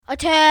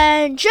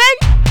Attention!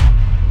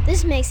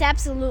 This makes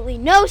absolutely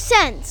no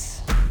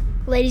sense.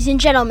 Ladies and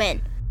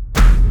gentlemen,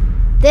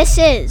 this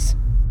is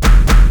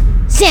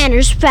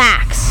Xander's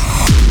Facts.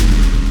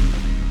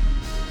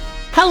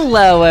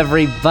 Hello,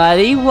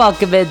 everybody.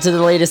 Welcome into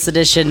the latest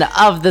edition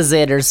of the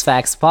Xander's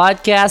Facts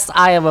podcast.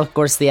 I am, of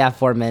course, the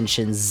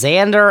aforementioned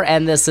Xander,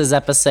 and this is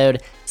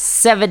episode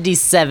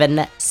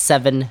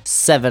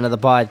 7777 of the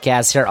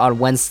podcast here on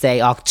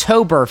Wednesday,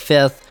 October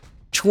 5th,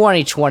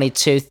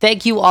 2022.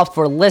 Thank you all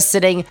for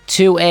listening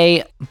to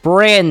a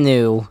brand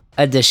new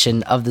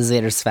edition of the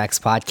Xander's Facts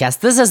podcast.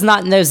 This is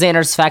not no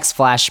Xander's Facts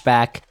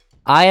flashback.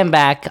 I am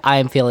back. I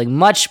am feeling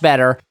much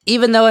better.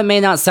 Even though it may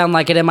not sound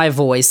like it in my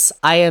voice,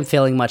 I am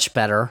feeling much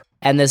better.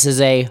 And this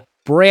is a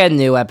brand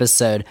new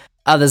episode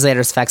of the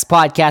Xander's Facts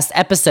podcast,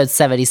 episode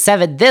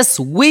 77. This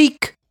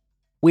week,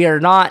 we are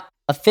not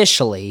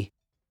officially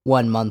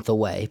 1 month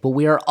away, but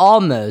we are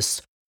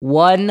almost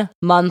 1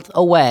 month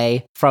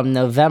away from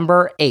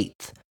November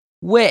 8th,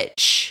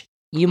 which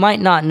you might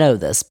not know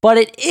this, but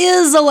it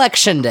is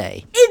Election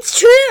Day. It's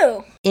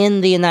true!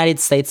 In the United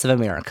States of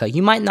America.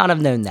 You might not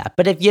have known that,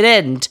 but if you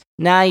didn't,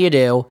 now you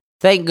do.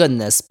 Thank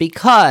goodness,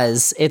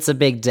 because it's a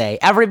big day.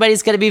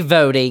 Everybody's going to be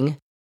voting.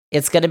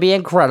 It's going to be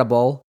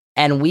incredible.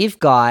 And we've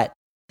got,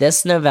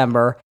 this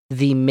November,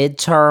 the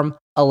midterm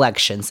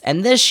elections.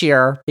 And this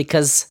year,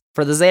 because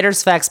for the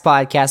Xander's Facts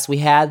podcast, we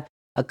had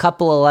a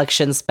couple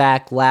elections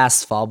back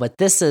last fall, but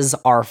this is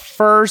our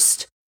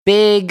first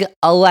big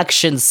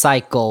election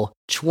cycle,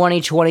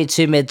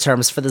 2022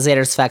 midterms for the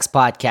Xander's Facts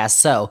podcast.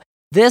 So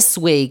this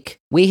week,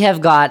 we have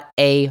got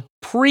a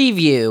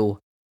preview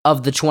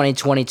of the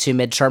 2022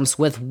 midterms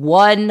with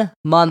 1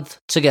 month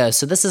to go.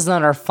 So this is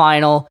not our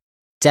final,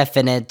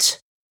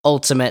 definite,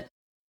 ultimate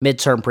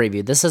midterm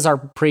preview. This is our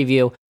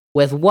preview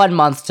with 1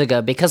 month to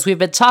go because we've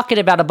been talking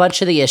about a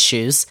bunch of the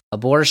issues: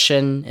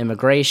 abortion,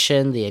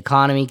 immigration, the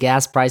economy,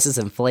 gas prices,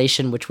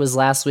 inflation, which was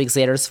last week's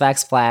Xander's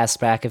Facts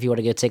flashback if you want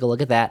to go take a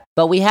look at that.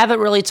 But we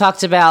haven't really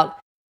talked about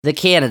the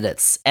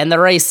candidates and the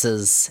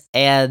races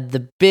and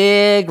the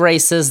big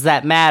races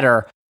that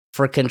matter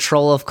for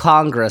control of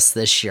Congress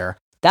this year.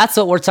 That's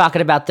what we're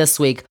talking about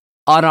this week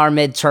on our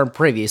midterm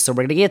preview. So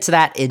we're going to get to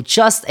that in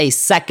just a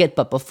second.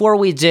 But before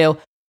we do,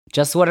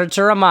 just wanted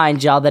to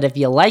remind y'all that if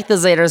you like the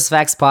Xander's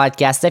Facts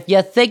podcast, if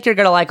you think you're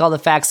going to like all the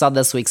facts on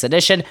this week's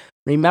edition,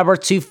 remember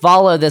to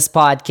follow this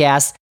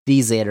podcast,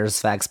 the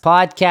Xander's Facts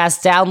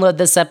podcast. Download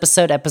this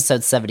episode,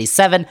 episode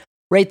 77,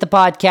 rate the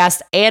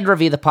podcast, and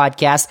review the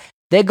podcast.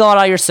 Then go on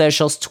all your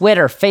socials,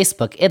 Twitter,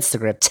 Facebook,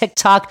 Instagram,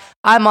 TikTok.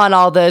 I'm on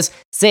all those.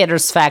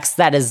 Xander's Facts,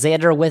 that is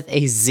Xander with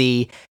a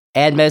Z.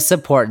 And most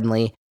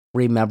importantly,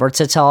 remember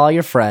to tell all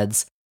your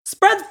friends,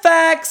 spread the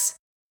facts.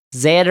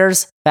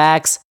 Xander's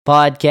Facts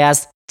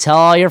podcast. Tell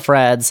all your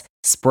friends,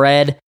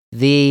 spread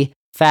the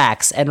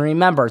facts. And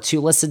remember to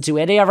listen to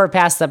any of our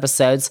past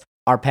episodes,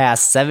 our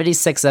past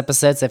 76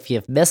 episodes. If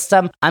you've missed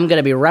them, I'm going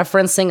to be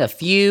referencing a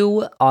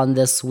few on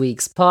this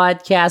week's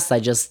podcast.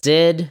 I just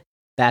did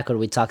back when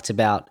we talked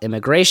about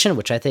immigration,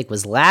 which I think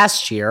was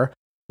last year.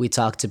 We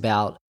talked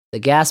about the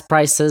gas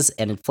prices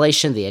and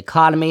inflation, the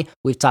economy.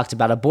 We've talked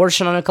about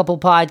abortion on a couple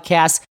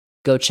podcasts.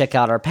 Go check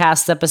out our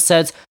past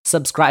episodes.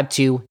 Subscribe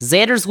to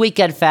Xander's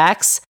Weekend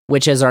Facts,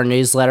 which is our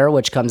newsletter,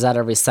 which comes out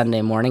every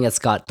Sunday morning. It's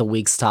got the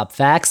week's top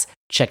facts.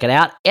 Check it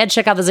out. And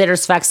check out the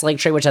Xander's Facts link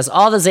tree, which has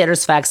all the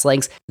Xander's Facts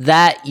links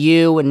that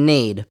you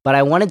need. But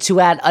I wanted to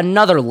add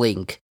another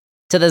link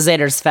to the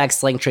Xander's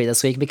Facts link tree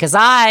this week because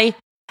I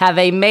have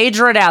a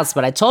major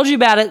announcement. I told you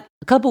about it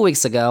a couple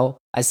weeks ago.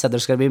 I said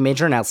there's going to be a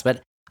major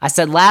announcement. I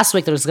said last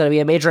week there's going to be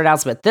a major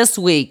announcement this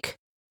week.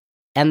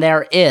 And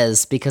there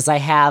is, because I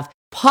have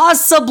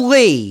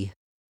possibly,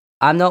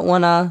 I don't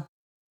want to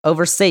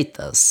overstate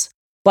this,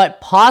 but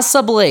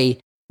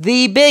possibly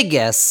the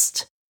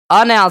biggest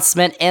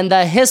announcement in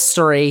the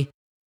history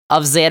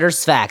of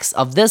Xander's Facts,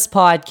 of this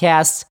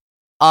podcast,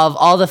 of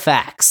all the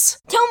facts.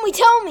 Tell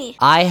me.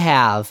 I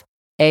have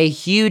a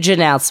huge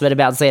announcement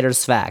about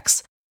Xander's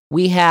Facts.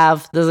 We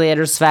have the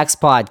Xander's Facts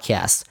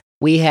podcast.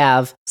 We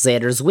have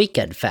Xander's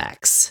Weekend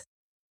Facts.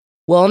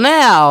 Well,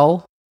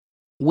 now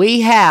we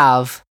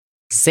have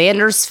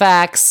Xander's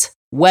Facts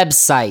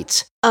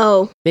website.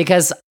 Oh.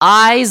 Because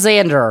I,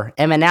 Xander,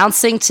 am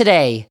announcing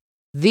today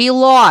the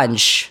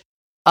launch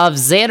of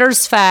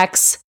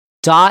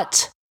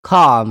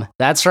XandersFacts.com.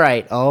 That's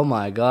right. Oh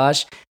my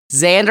gosh.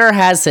 Xander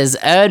has his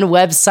own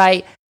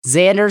website,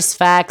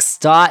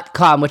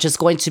 XandersFacts.com, which is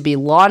going to be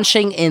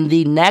launching in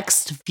the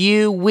next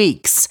few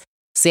weeks.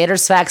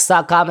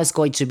 XandersFacts.com is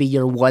going to be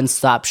your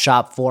one-stop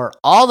shop for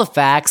all the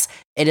facts.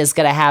 It is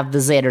going to have the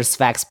Xander's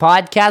Facts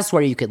podcast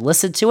where you can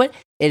listen to it.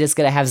 It is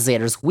going to have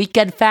Xander's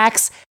Weekend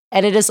Facts.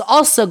 And it is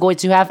also going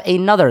to have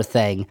another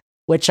thing,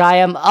 which I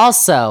am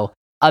also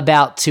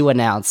about to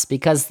announce,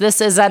 because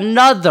this is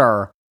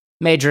another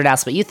major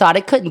announcement. You thought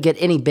it couldn't get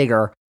any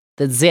bigger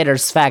than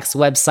Xander's Facts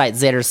website,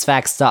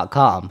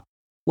 XandersFacts.com.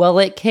 Well,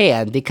 it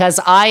can, because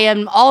I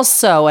am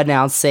also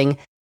announcing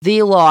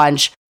the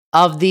launch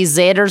of the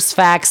Xander's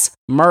Facts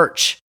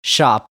merch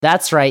shop.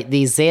 That's right,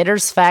 the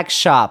Xander's Facts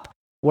shop,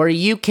 where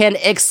you can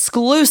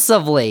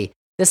exclusively,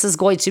 this is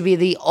going to be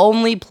the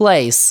only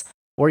place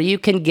where you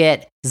can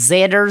get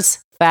Xander's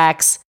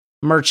Facts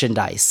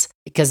merchandise.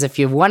 Because if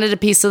you've wanted a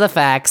piece of the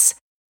facts,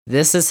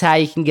 this is how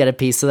you can get a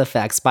piece of the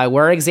facts. By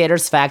wearing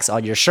Xander's Facts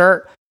on your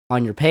shirt,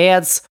 on your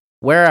pants,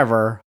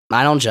 wherever.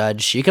 I don't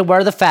judge. You can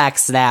wear the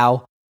facts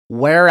now,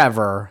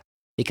 wherever,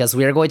 because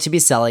we are going to be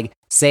selling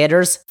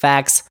Xander's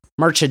Facts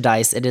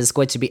merchandise. It is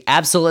going to be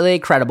absolutely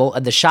incredible,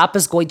 and the shop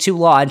is going to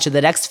launch in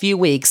the next few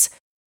weeks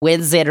when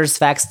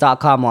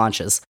Xander'sFacts.com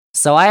launches.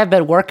 So I have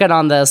been working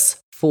on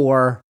this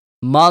for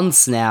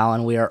months now,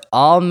 and we are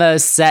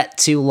almost set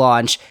to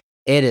launch.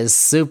 It is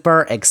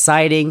super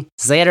exciting.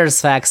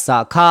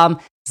 Xander'sFacts.com,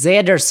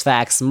 Xander's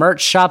Facts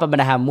merch shop. I'm going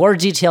to have more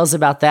details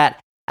about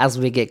that as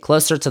we get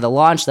closer to the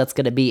launch. That's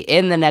going to be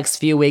in the next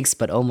few weeks,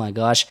 but oh my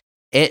gosh,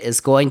 it is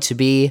going to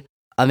be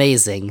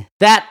amazing.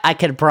 That I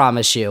can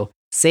promise you.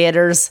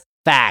 Xander's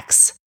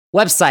Facts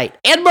website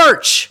and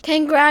merch.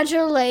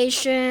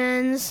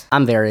 Congratulations.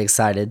 I'm very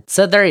excited.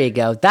 So there you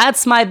go.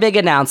 That's my big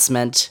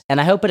announcement,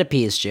 and I hope it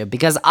appeased you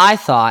because I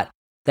thought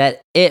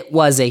that it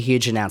was a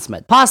huge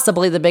announcement.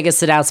 Possibly the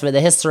biggest announcement in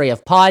the history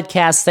of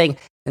podcasting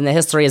and the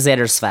history of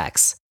Xander's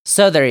Facts.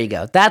 So there you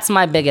go. That's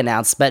my big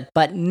announcement.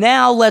 But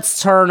now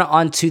let's turn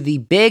on to the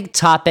big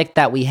topic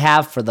that we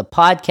have for the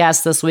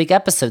podcast this week,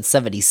 episode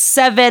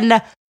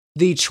 77,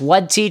 the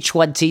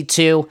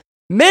 2022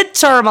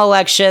 midterm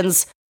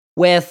elections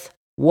with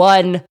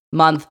 1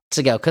 month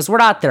to go. Because we're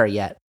not there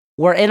yet.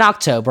 We're in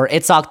October.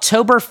 It's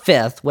October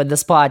 5th when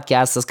this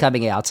podcast is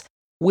coming out.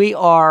 We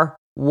are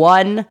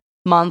 1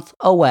 month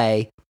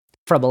away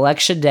from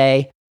Election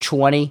Day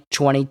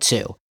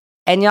 2022.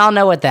 And y'all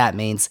know what that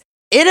means.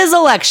 It is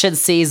election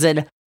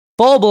season,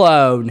 full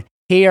blown,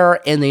 here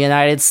in the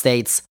United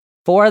States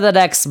for the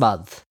next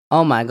month.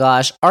 Oh my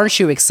gosh, aren't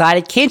you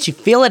excited? Can't you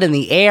feel it in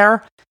the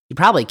air? You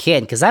probably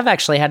can, because I've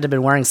actually had to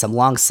been wearing some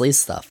long sleeve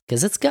stuff,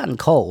 because it's gotten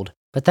cold.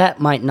 But that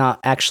might not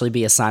actually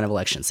be a sign of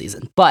election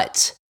season.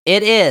 But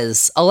it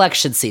is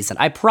election season.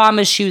 I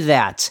promise you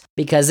that,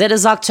 because it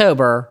is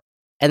October,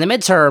 and the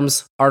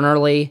midterms are in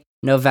early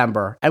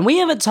November. And we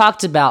haven't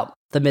talked about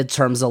the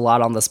midterms a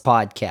lot on this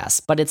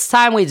podcast, but it's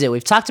time we do.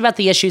 We've talked about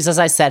the issues, as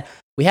I said.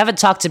 We haven't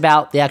talked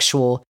about the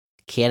actual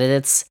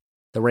candidates,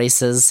 the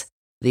races,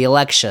 the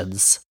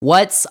elections.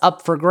 What's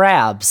up for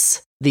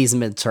grabs these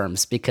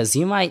midterms? Because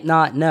you might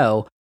not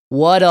know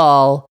what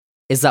all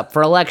is up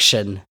for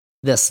election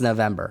this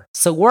November.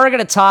 So we're going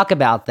to talk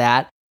about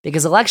that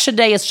because Election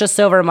Day is just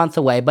over a month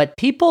away, but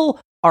people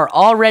are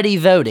already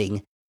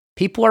voting.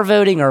 People are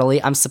voting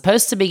early. I'm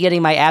supposed to be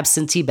getting my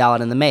absentee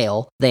ballot in the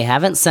mail. They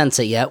haven't sent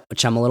it yet,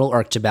 which I'm a little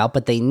irked about,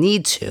 but they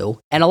need to.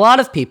 And a lot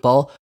of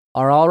people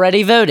are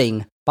already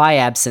voting by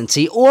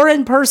absentee or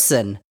in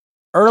person.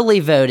 Early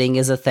voting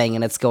is a thing,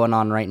 and it's going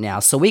on right now.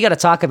 So we got to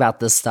talk about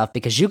this stuff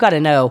because you got to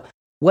know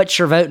what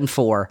you're voting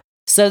for.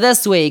 So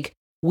this week,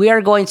 we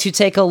are going to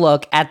take a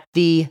look at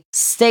the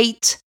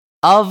state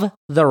of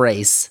the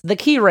race, the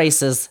key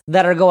races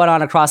that are going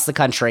on across the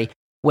country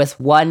with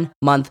 1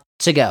 month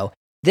to go.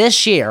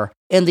 This year,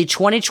 in the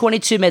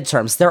 2022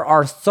 midterms, there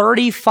are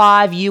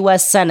 35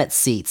 U.S. Senate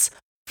seats,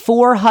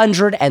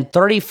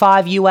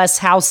 435 U.S.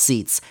 House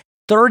seats,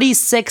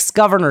 36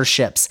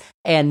 governorships,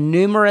 and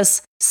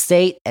numerous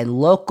state and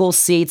local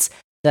seats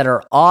that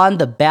are on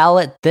the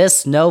ballot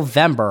this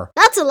November.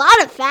 That's a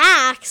lot of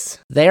facts.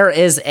 There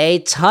is a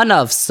ton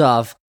of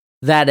stuff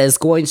that is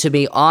going to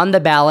be on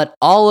the ballot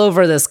all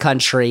over this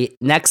country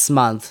next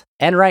month,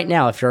 and right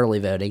now if you're early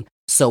voting.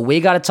 So we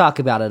got to talk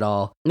about it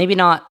all. Maybe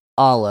not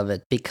all of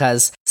it,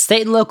 because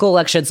state and local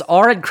elections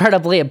are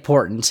incredibly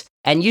important,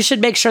 and you should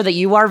make sure that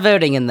you are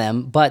voting in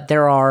them, but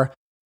there are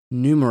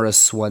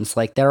numerous ones.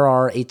 Like, there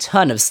are a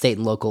ton of state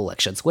and local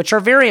elections, which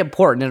are very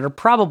important and are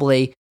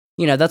probably,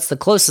 that's the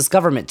closest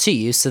government to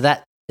you, so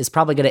that is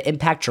probably going to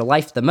impact your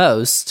life the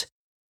most,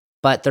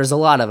 but there's a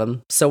lot of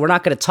them, so we're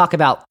not going to talk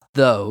about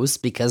those,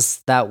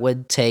 because that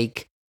would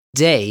take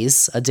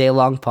days, a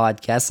day-long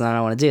podcast, and I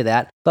don't want to do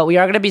that. But we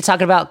are going to be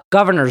talking about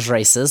governor's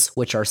races,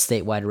 which are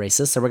statewide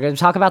races, so we're going to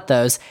talk about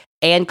those,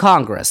 and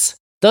Congress.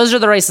 Those are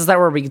the races that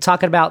we're going to be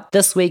talking about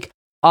this week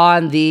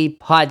on the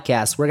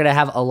podcast. We're going to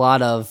have a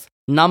lot of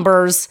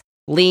numbers,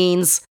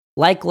 leans,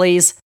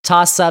 likelies,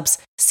 toss-ups,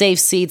 safe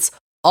seats,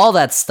 all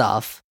that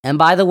stuff. And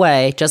by the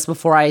way, just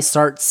before I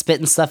start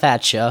spitting stuff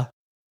at you,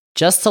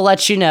 just to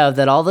let you know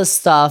that all this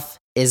stuff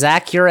is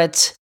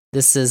accurate.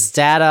 This is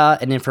data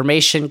and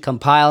information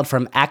compiled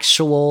from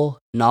actual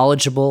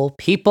knowledgeable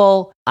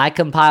people. I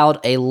compiled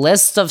a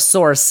list of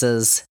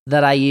sources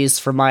that I use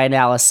for my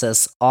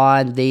analysis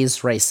on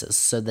these races.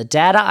 So the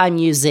data I'm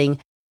using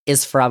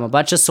is from a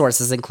bunch of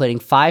sources, including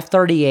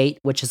 538,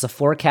 which is a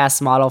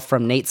forecast model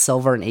from Nate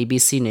Silver and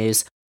ABC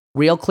News,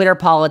 Real Clear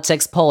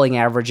Politics polling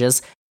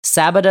averages,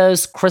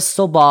 Sabado's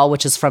Crystal Ball,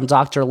 which is from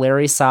Dr.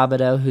 Larry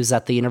Sabato, who's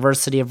at the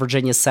University of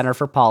Virginia Center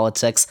for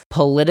Politics,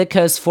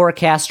 Politico's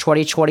Forecast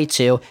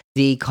 2022,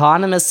 The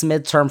Economist's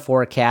Midterm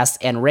Forecast,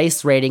 and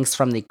race ratings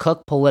from the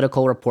Cook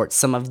Political Report.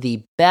 Some of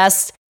the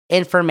best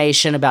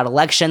information about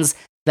elections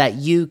that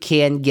you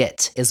can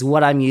get is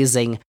what I'm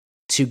using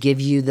to give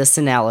you this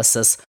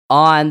analysis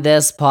on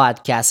this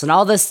podcast. And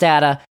all this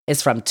data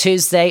is from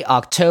Tuesday,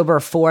 October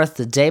 4th,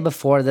 the day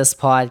before this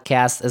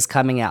podcast is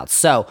coming out.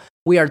 So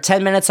we are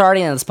 10 minutes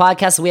already in this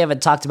podcast. We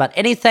haven't talked about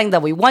anything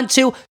that we want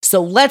to.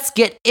 So let's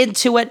get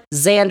into it.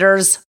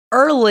 Xander's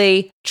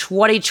early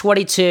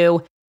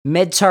 2022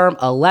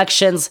 midterm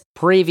elections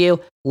preview.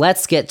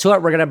 Let's get to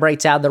it. We're going to break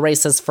down the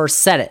races for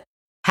Senate,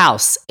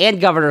 House, and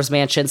governor's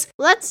mansions.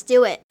 Let's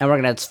do it. And we're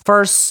going to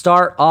first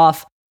start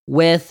off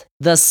with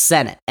the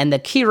Senate and the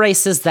key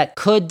races that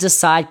could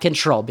decide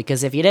control.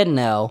 Because if you didn't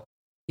know,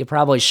 you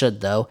probably should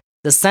though.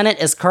 The Senate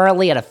is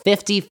currently at a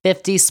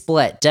 50-50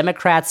 split.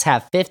 Democrats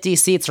have 50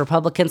 seats,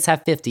 Republicans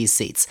have 50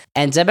 seats.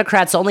 And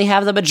Democrats only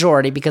have the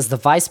majority because the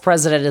vice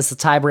president is the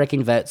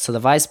tie-breaking vote. So the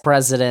vice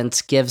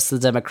president gives the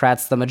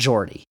Democrats the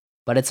majority.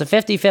 But it's a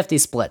 50-50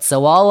 split.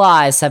 So all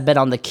eyes have been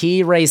on the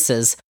key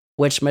races,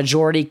 which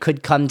majority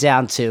could come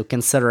down to,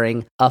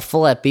 considering a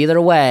flip either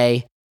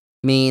way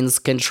means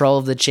control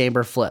of the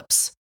chamber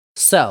flips.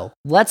 So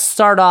let's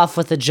start off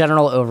with a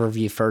general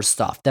overview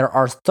first off. There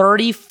are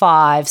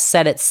 35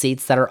 Senate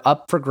seats that are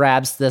up for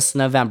grabs this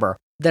November.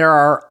 There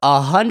are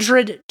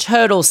 100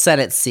 total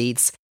Senate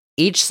seats.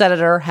 Each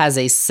senator has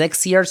a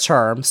 6-year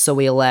term, so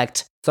we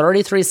elect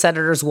 33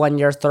 senators 1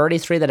 year,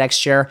 33 the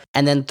next year,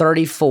 and then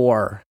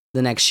 34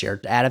 the next year,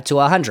 add up to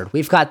 100.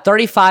 We've got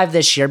 35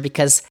 this year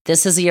because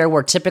this is a year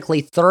where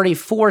typically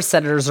 34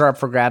 senators are up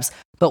for grabs,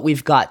 but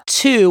we've got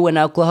 2 in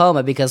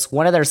Oklahoma because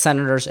one of their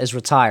senators is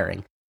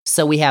retiring.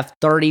 So we have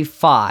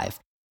 35.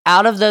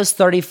 Out of those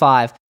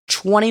 35,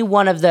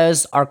 21 of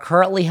those are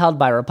currently held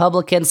by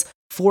Republicans,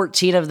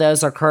 14 of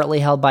those are currently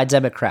held by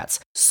Democrats.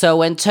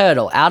 So in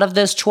total, out of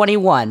those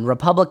 21,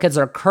 Republicans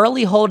are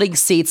currently holding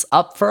seats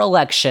up for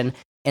election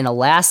in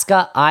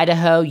Alaska,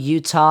 Idaho,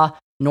 Utah,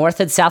 North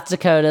and South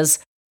Dakotas,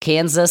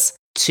 Kansas,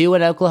 2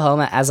 in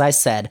Oklahoma, as I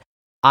said,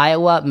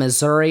 Iowa,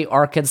 Missouri,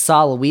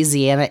 Arkansas,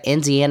 Louisiana,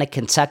 Indiana,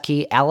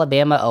 Kentucky,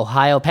 Alabama,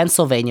 Ohio,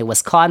 Pennsylvania,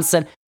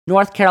 Wisconsin,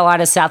 North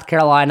Carolina, South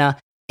Carolina,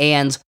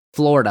 and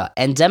Florida.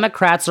 And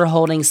Democrats are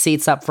holding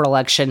seats up for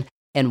election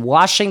in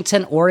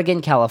Washington,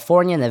 Oregon,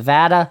 California,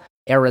 Nevada,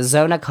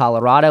 Arizona,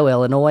 Colorado,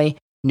 Illinois,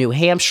 New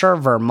Hampshire,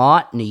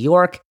 Vermont, New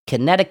York,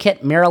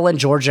 Connecticut, Maryland,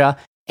 Georgia,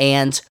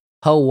 and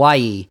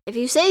Hawaii. If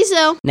you say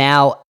so.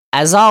 Now,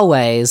 as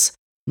always,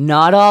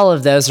 not all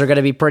of those are going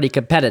to be pretty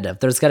competitive.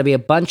 There's going to be a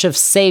bunch of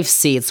safe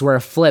seats where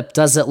a flip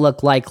doesn't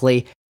look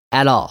likely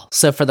at all.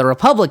 So for the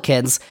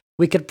Republicans,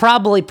 we could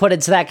probably put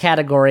into that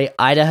category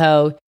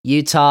Idaho,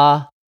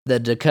 Utah, the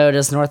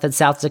Dakotas, North and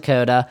South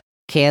Dakota,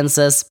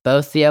 Kansas,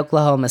 both the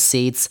Oklahoma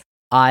seats,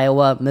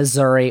 Iowa,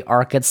 Missouri,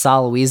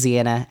 Arkansas,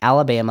 Louisiana,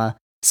 Alabama,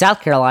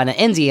 South Carolina,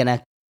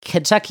 Indiana,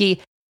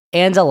 Kentucky,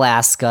 and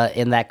Alaska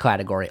in that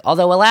category.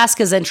 Although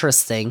Alaska is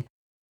interesting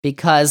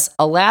because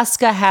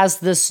Alaska has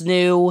this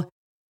new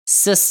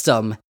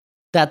system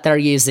that they're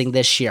using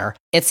this year.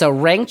 It's a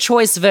ranked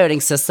choice voting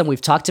system.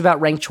 We've talked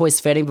about ranked choice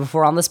voting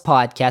before on this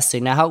podcast, so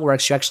you know how it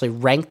works. You actually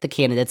rank the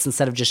candidates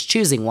instead of just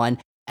choosing one.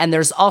 And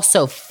there's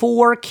also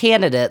 4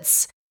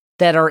 candidates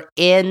that are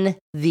in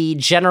the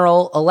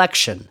general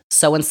election.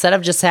 So instead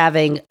of just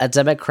having a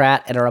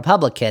Democrat and a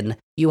Republican,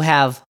 you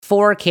have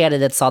 4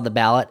 candidates on the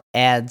ballot,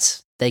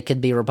 and they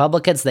could be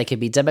Republicans, they could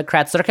be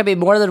Democrats. There could be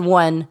more than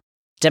one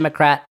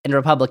Democrat and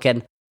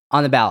Republican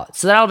on the ballot.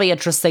 So that'll be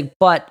interesting,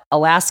 but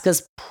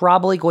Alaska's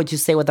probably going to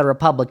stay with a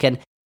Republican.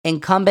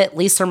 Incumbent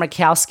Lisa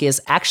Murkowski is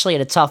actually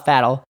in a tough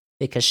battle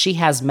because she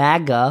has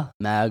MAGA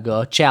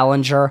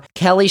challenger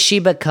Kelly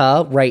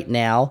Shibaka right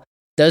now.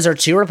 Those are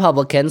 2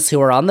 Republicans who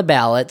are on the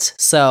ballot,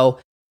 so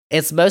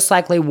it's most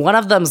likely one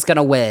of them's going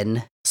to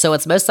win. So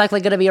it's most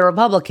likely going to be a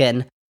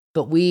Republican,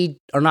 but we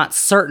are not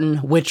certain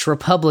which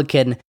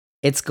Republican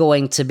it's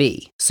going to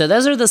be. So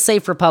those are the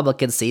safe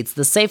Republican seats.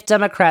 The safe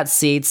Democrat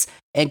seats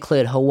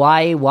include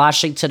Hawaii,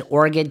 Washington,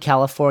 Oregon,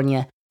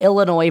 California,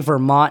 Illinois,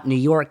 Vermont, New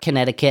York,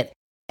 Connecticut,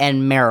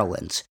 and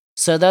Maryland.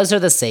 So those are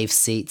the safe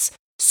seats.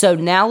 So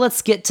now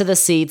let's get to the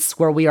seats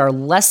where we are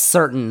less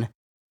certain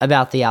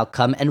about the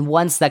outcome and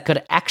ones that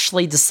could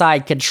actually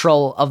decide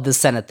control of the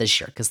Senate this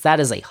year, because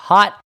that is a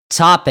hot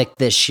topic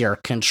this year,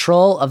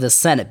 control of the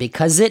Senate,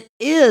 because it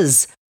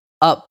is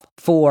up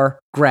for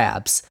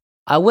grabs.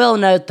 I will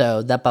note,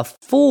 though, that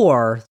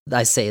before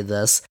I say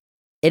this,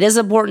 it is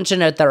important to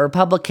note that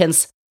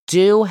Republicans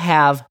do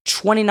have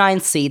 29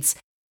 seats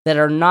that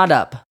are not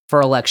up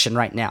for election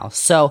right now.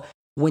 So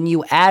when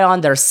you add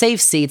on their safe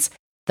seats,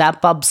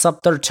 that bumps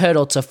up their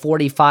total to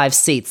 45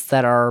 seats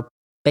that are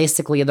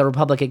basically in the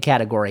Republican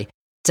category.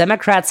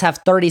 Democrats have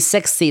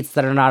 36 seats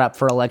that are not up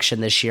for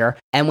election this year.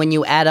 And when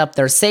you add up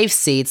their safe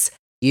seats,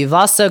 you've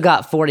also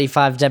got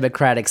 45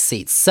 Democratic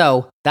seats.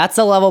 So that's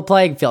a level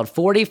playing field.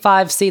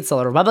 45 seats on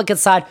the Republican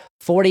side,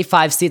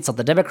 45 seats on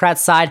the Democrat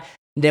side.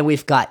 Then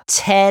we've got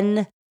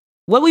 10,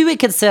 what we would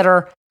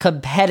consider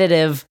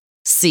competitive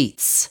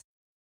seats.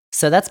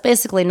 So that's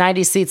basically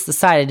 90 seats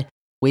decided.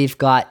 We've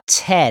got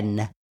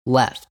 10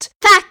 left.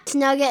 Fact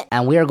nugget.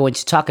 And we are going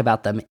to talk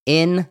about them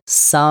in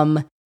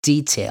some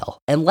detail.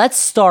 And let's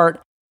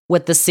start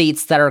with the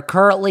seats that are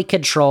currently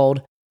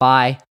controlled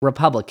by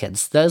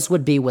Republicans. Those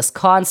would be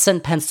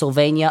Wisconsin,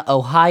 Pennsylvania,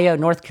 Ohio,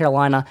 North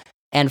Carolina,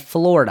 and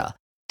Florida.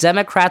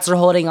 Democrats are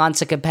holding on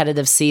to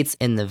competitive seats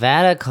in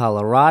Nevada,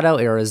 Colorado,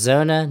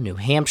 Arizona, New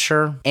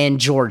Hampshire, and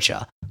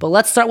Georgia. But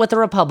let's start with the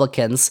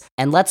Republicans,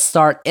 and let's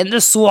start in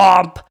the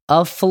swamp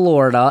of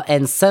Florida,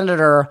 and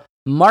Senator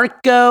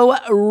Marco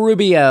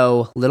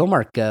Rubio, little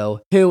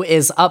Marco, who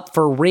is up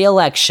for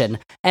re-election.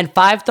 And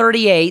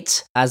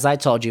 538, as I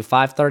told you,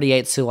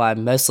 538, who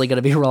I'm mostly going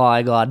to be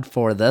relying on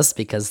for this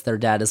because their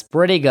dad is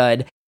pretty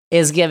good,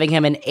 is giving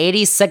him an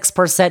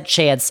 86%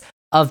 chance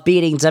of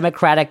beating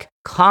Democratic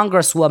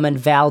Congresswoman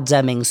Val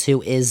Demings,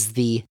 who is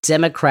the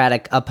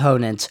Democratic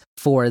opponent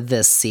for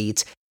this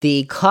seat. The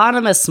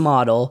Economist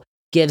model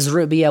gives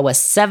Rubio a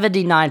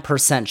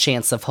 79%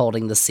 chance of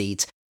holding the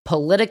seat.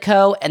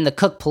 Politico and the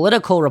Cook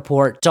Political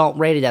Report don't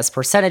rate it as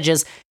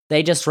percentages.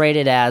 They just rate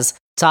it as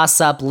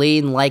toss-up,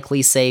 lean,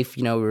 likely, safe.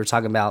 We were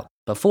talking about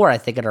before, I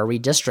think, in our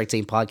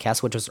redistricting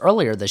podcast, which was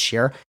earlier this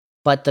year.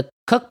 But the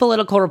Cook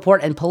Political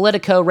Report and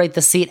Politico rate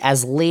the seat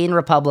as lean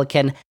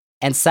Republican,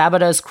 and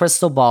Sabado's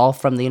Crystal Ball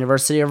from the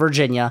University of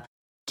Virginia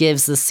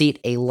gives the seat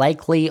a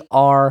likely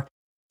R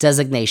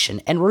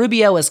designation. And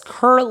Rubio is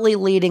currently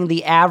leading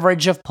the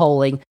average of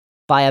polling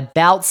by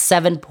about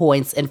 7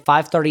 points in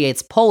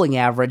 538's polling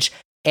average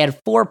and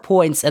 4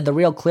 points in the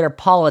Real Clear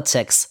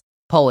Politics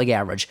polling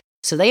average.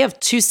 So they have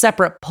two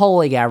separate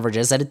polling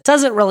averages, and it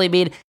doesn't really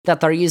mean that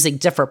they're using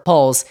different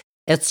polls.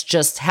 It's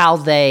just how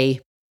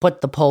they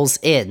put the polls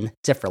in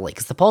differently,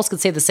 because the polls can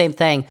say the same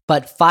thing,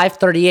 but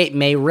 538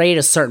 may rate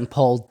a certain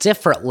poll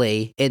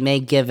differently. It may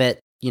give it,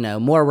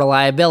 more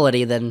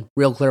reliability than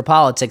Real Clear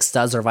Politics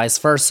does, or vice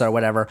versa, or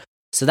whatever.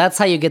 So that's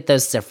how you get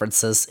those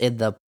differences in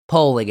the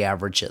polling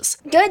averages.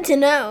 Good to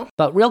know.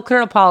 But Real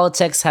Clear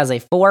Politics has a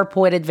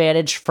 4-point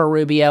advantage for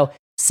Rubio,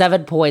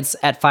 7 points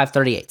at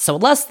 538. So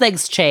unless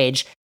things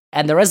change,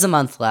 and there is a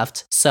month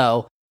left,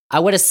 so I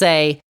would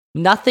say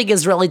nothing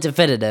is really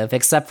definitive,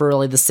 except for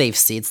really the safe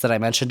seats that I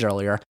mentioned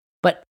earlier.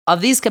 But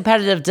of these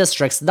competitive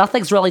districts,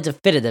 nothing's really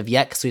definitive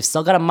yet, because we've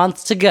still got a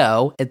month to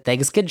go, and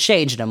things can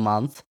change in a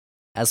month,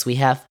 as we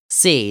have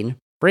seen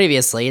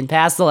previously in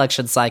past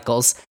election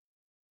cycles.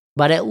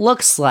 But it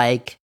looks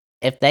like,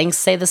 if things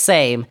stay the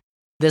same,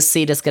 this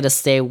seat is going to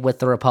stay with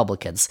the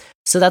Republicans.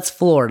 So that's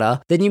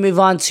Florida. Then you move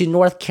on to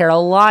North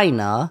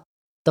Carolina.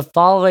 The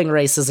following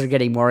races are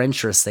getting more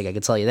interesting, I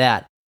can tell you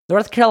that.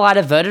 North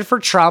Carolina voted for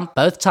Trump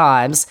both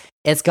times.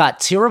 It's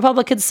got 2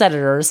 Republican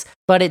senators,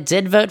 but it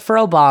did vote for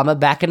Obama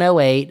back in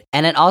 2008,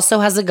 and it also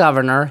has a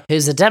governor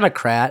who's a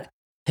Democrat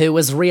who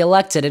was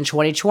reelected in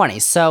 2020.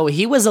 So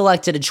he was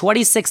elected in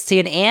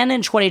 2016 and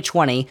in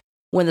 2020.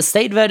 When the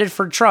state voted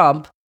for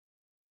Trump,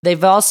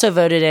 they've also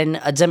voted in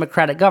a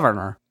Democratic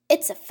governor.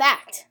 It's a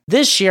fact.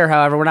 This year,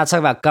 however, we're not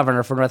talking about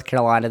governor for North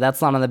Carolina.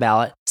 That's not on the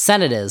ballot.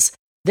 Senate is.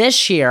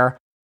 This year,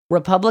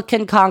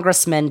 Republican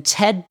Congressman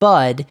Ted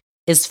Budd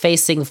is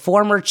facing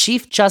former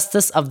Chief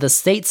Justice of the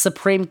state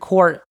Supreme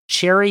Court,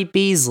 Cheri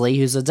Beasley,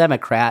 who's a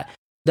Democrat.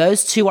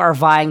 Those two are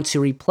vying to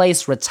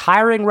replace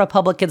retiring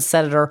Republican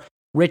Senator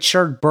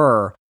Richard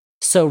Burr.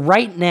 So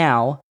right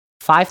now,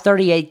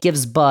 538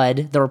 gives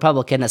Budd, the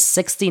Republican, a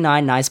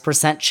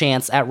 69%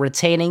 chance at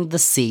retaining the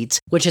seat,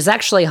 which is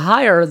actually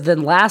higher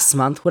than last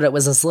month when it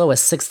was as low as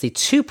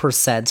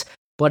 62%,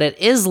 but it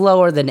is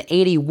lower than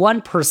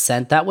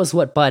 81%. That was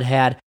what Budd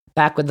had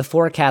back when the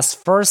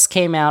forecast first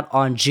came out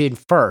on June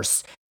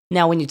 1st.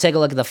 Now, when you take a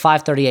look at the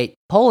 538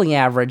 polling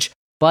average,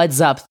 Budd's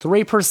up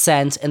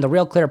 3%, and the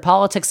Real Clear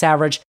Politics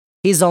average,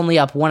 he's only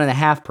up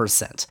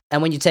 1.5%.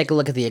 And when you take a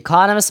look at the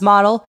Economist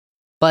model,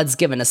 Budd's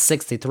given a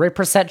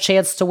 63%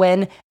 chance to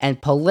win,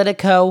 and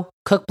Politico,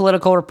 Cook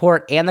Political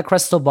Report, and the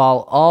Crystal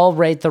Ball all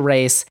rate the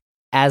race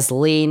as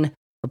lean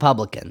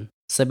Republican.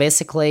 So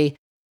basically,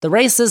 the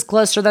race is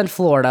closer than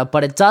Florida,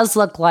 but it does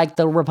look like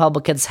the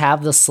Republicans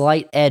have the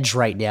slight edge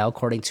right now,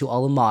 according to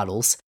all the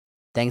models.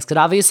 Things could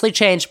obviously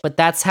change, but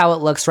that's how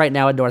it looks right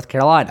now in North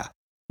Carolina.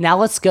 Now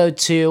let's go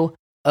to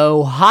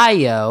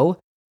Ohio,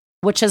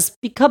 which has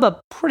become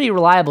a pretty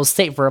reliable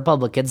state for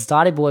Republicans.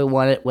 Donnie Boy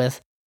won it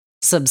with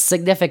some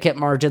significant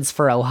margins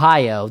for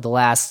Ohio the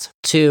last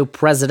 2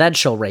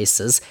 presidential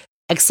races,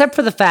 except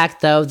for the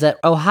fact, though, that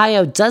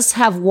Ohio does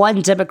have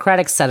one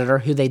Democratic senator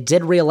who they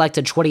did re-elect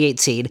in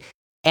 2018,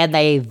 and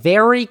a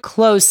very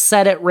close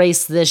Senate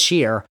race this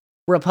year.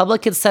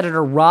 Republican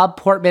Senator Rob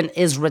Portman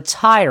is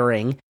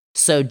retiring,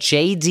 so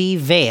J.D.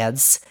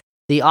 Vance,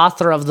 the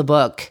author of the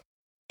book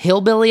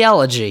Hillbilly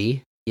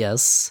Elegy,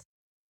 yes,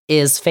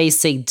 is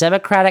facing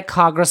Democratic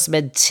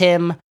Congressman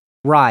Tim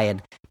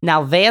Ryan.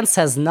 Now, Vance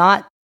has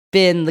not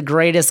been the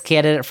greatest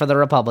candidate for the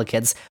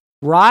Republicans.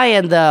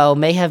 Ryan, though,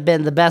 may have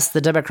been the best the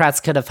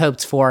Democrats could have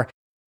hoped for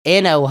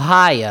in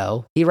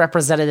Ohio. He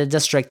represented a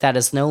district that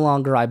is no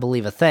longer, I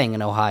believe, a thing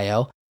in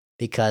Ohio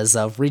because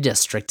of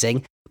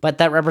redistricting, but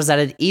that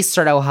represented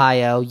Eastern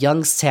Ohio,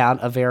 Youngstown,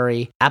 a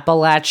very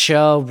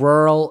Appalachia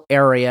rural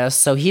area,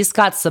 so he's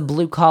got some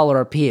blue-collar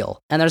appeal.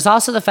 And there's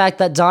also the fact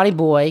that Donnie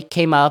Boy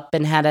came up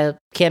and had a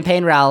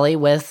campaign rally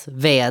with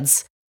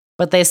Vance,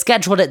 but they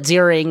scheduled it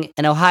during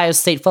an Ohio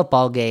State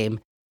football game,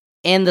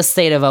 in the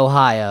state of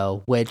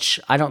Ohio, which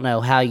I don't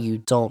know how you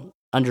don't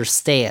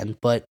understand,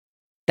 but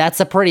that's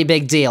a pretty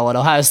big deal, an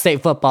Ohio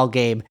State football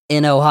game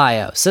in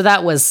Ohio. So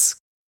that was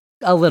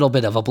a little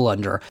bit of a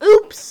blunder.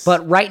 Oops.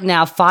 But right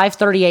now,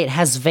 538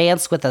 has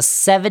Vance with a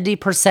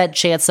 70%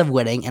 chance of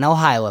winning, in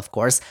Ohio, of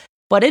course.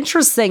 But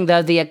interesting,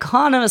 though, the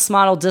Economist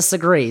model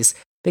disagrees,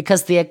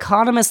 because the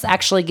Economist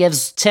actually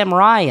gives Tim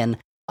Ryan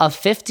a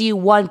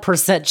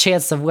 51%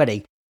 chance of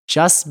winning.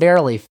 Just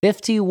barely,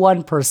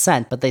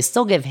 51%, but they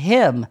still give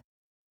him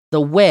the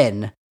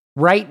win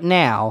right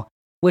now,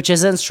 which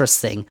is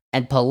interesting.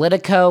 And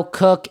Politico,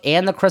 Cook,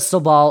 and the Crystal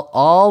Ball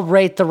all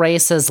rate the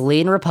race as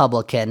lean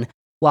Republican,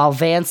 while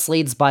Vance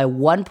leads by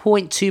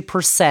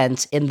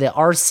 1.2% in the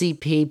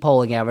RCP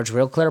polling average,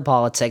 Real Clear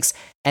Politics,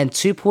 and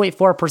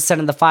 2.4%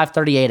 in the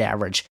 538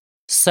 average.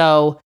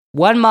 So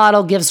one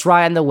model gives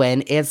Ryan the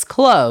win. It's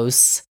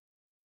close,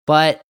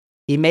 but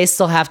he may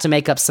still have to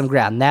make up some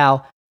ground.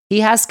 Now,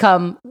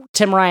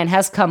 Tim Ryan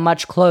has come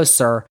much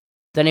closer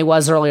than he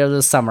was earlier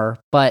this summer,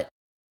 but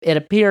it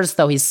appears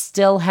though he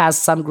still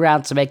has some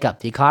ground to make up.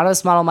 The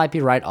Economist model might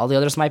be right, all the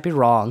others might be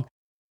wrong,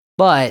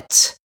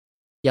 but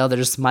the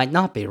others might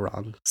not be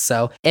wrong.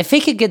 So if he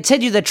could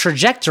continue the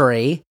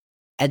trajectory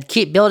and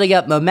keep building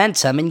up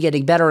momentum and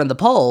getting better in the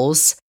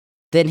polls,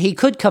 then he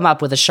could come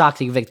up with a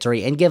shocking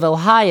victory and give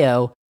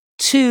Ohio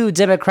 2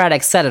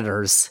 Democratic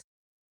senators,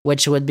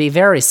 which would be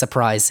very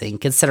surprising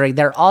considering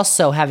they're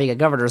also having a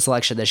governor's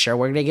election this year.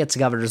 We're going to get to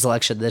governor's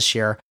election this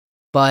year,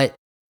 but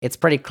it's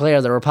pretty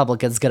clear the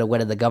Republican's going to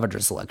win in the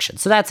governor's election.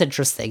 So that's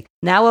interesting.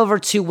 Now over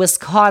to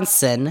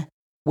Wisconsin,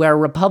 where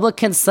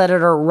Republican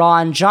Senator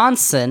Ron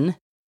Johnson,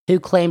 who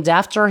claimed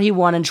after he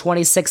won in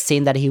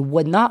 2016 that he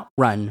would not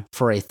run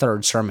for a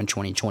third term in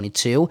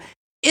 2022,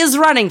 is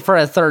running for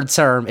a third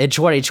term in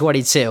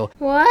 2022.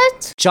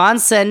 What?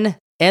 Johnson,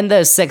 in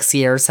those 6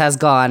 years, has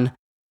gone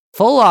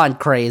full-on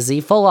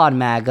crazy, full-on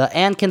MAGA,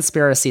 and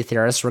conspiracy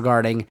theorists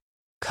regarding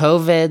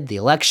COVID, the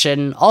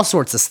election, all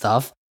sorts of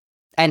stuff.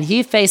 And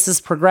he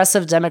faces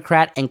progressive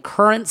Democrat and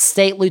current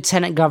state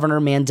Lieutenant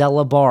Governor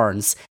Mandela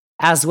Barnes.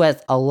 As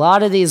with a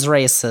lot of these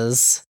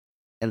races,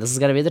 and this is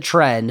going to be the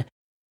trend,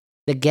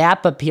 the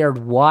gap appeared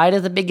wide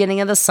at the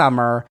beginning of the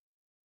summer,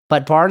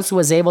 but Barnes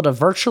was able to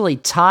virtually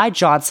tie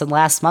Johnson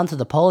last month with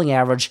the polling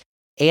average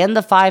and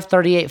the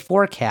 538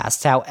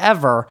 forecast.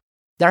 However,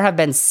 there have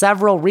been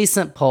several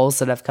recent polls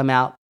that have come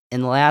out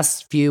in the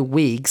last few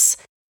weeks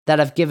that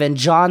have given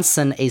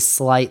Johnson a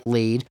slight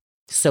lead.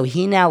 So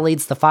he now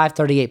leads the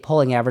 538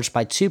 polling average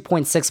by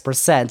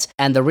 2.6%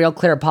 and the Real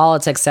Clear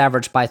Politics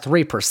average by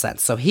 3%.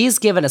 So he's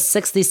given a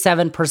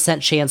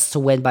 67% chance to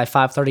win by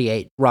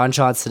 538, Ron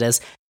Johnson is,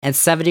 and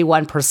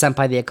 71%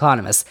 by The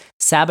Economist.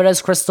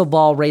 Sabato's Crystal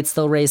Ball rates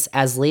the race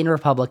as lean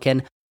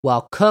Republican,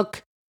 while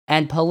Cook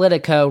and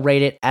Politico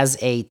rate it as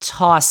a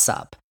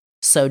toss-up.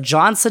 So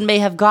Johnson may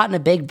have gotten a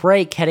big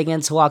break heading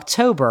into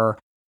October,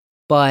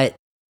 but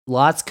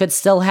lots could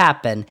still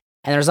happen.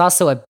 And there's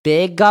also a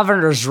big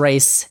governor's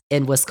race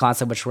in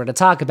Wisconsin, which we're going to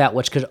talk about,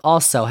 which could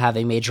also have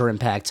a major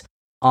impact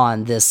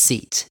on this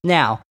seat.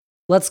 Now,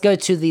 let's go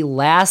to the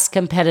last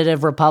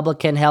competitive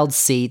Republican-held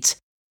seat,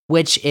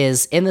 which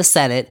is in the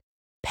Senate,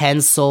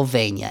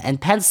 Pennsylvania. And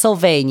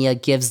Pennsylvania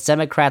gives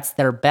Democrats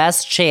their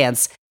best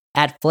chance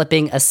at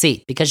flipping a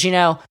seat. Because,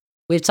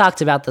 we've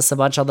talked about this a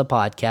bunch on the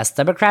podcast.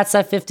 Democrats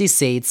have 50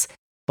 seats,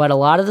 but a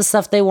lot of the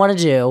stuff they want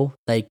to do,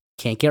 they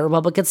can't get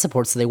Republican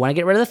support, so they want to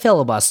get rid of the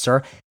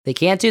filibuster. They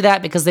can't do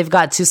that because they've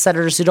got 2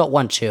 senators who don't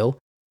want to.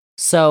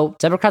 So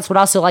Democrats would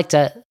also like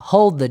to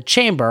hold the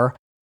chamber,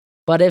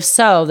 but if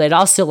so, they'd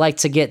also like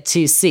to get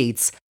 2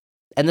 seats.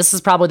 And this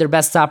is probably their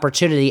best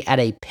opportunity at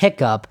a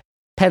pickup,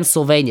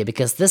 Pennsylvania,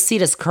 because this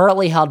seat is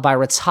currently held by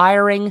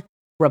retiring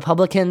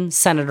Republican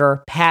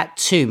Senator Pat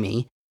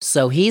Toomey.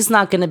 So he's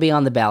not going to be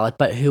on the ballot,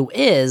 but who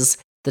is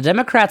the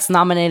Democrats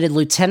nominated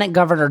Lieutenant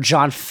Governor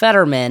John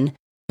Fetterman,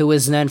 who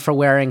is known for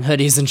wearing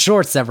hoodies and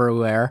shorts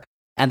everywhere,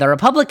 and the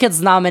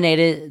Republicans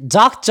nominated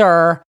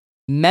Dr.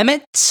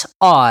 Mehmet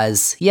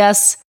Oz.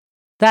 Yes,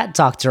 that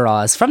Dr.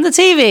 Oz from the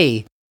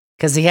TV,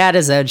 because he had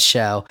his own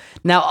show.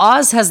 Now,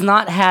 Oz has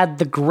not had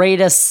the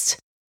greatest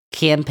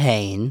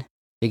campaign.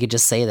 We could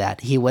just say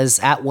that. He was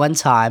at one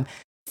time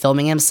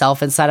filming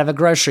himself inside of a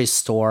grocery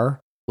store,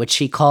 which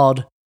he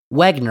called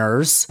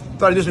Wegner's.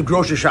 Thought I'd do some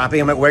grocery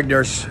shopping. I'm at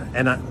Wegner's,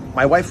 and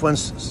my wife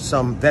wants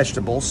some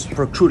vegetables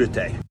for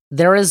crudité.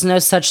 There is no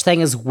such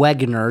thing as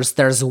Wegner's.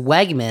 There's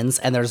Wegmans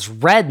and there's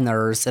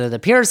Redner's, and it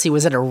appears he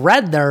was at a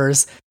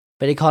Redner's,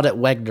 but he called it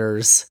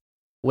Wegner's,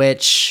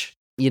 which,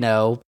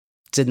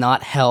 did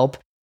not help.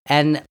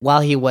 And while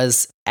he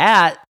was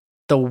at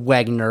the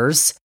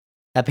Wegner's,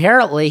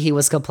 apparently he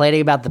was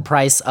complaining about the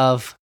price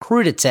of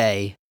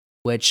crudité,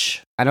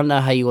 which I don't know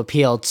how you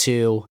appeal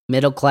to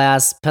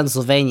middle-class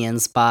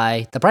Pennsylvanians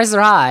by the prices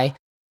are high,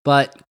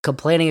 but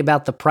complaining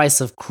about the price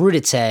of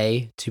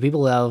crudité to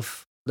people who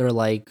they're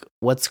like,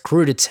 what's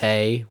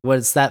crudité?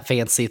 What's that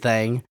fancy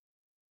thing?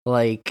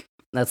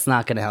 That's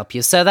not going to help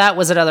you. So that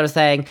was another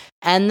thing.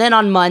 And then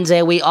on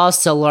Monday, we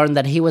also learned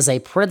that he was a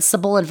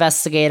principal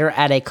investigator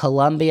at a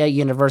Columbia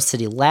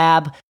University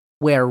lab,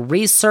 where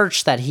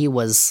research that he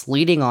was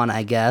leading on,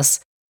 I guess,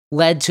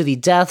 led to the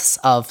deaths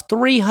of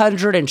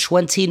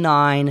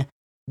 329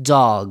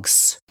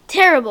 dogs.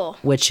 Terrible.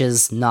 Which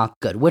is not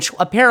good, which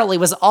apparently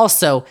was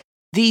also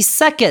the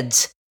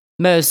second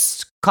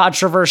most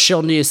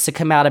controversial news to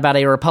come out about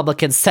a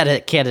Republican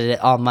Senate candidate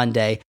on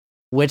Monday,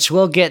 which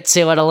we'll get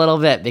to in a little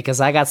bit because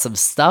I got some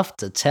stuff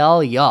to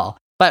tell y'all.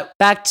 But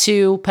back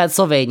to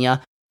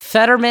Pennsylvania,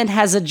 Fetterman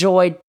has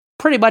enjoyed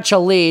pretty much a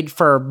lead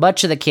for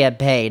much of the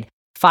campaign.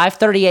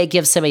 538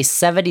 gives him a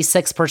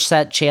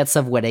 76% chance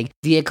of winning.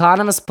 The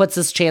Economist puts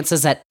his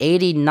chances at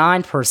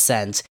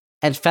 89%,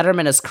 and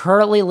Fetterman is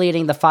currently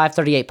leading the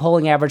 538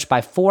 polling average by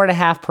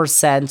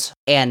 4.5%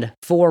 and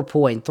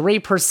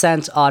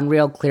 4.3% on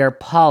Real Clear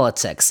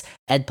Politics.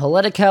 And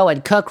Politico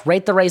and Cook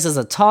rate the race as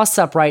a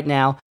toss-up right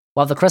now,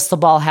 while the Crystal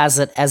Ball has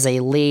it as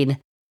a lean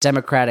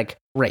Democratic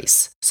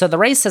race. So the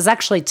race has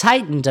actually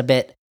tightened a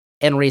bit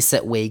in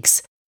recent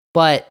weeks,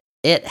 but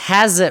it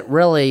hasn't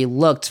really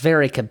looked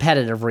very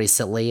competitive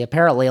recently.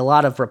 Apparently, a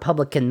lot of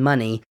Republican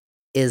money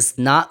is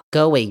not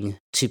going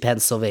to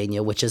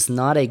Pennsylvania, which is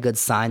not a good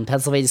sign.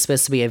 Pennsylvania is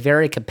supposed to be a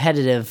very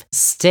competitive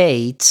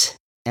state,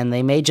 and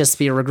they may just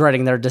be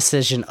regretting their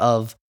decision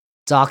of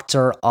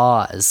Dr.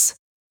 Oz.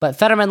 But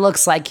Fetterman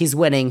looks like he's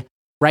winning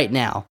right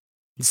now.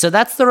 So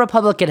that's the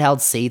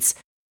Republican-held seats.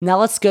 Now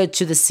let's go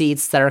to the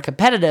seats that are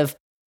competitive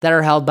that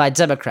are held by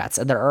Democrats,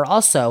 and there are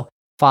also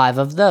 5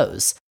 of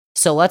those.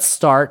 So let's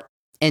start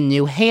in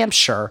New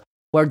Hampshire,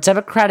 where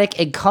Democratic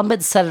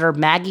incumbent Senator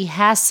Maggie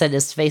Hassan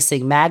is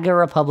facing MAGA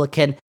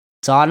Republican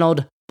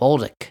Donald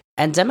Bolduc.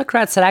 And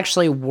Democrats had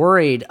actually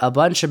worried a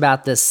bunch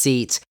about this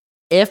seat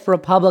if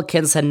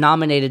Republicans had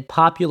nominated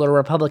popular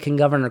Republican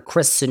Governor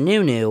Chris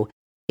Sununu.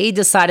 He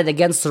decided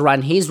against the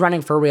run. He's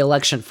running for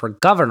re-election for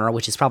governor,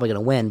 which he's probably going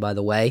to win, by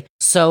the way.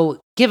 So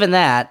given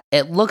that,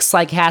 it looks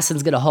like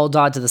Hassan's going to hold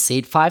on to the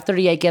seat.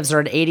 538 gives her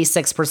an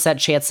 86%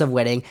 chance of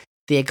winning.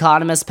 The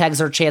Economist pegs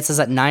her chances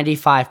at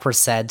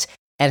 95%,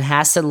 and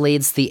Hassan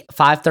leads the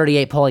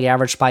 538 polling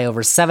average by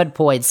over 7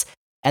 points,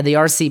 and the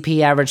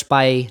RCP average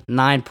by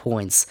 9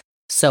 points.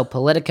 So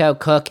Politico,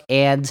 Cook,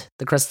 and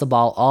the Crystal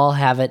Ball all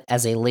have it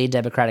as a lead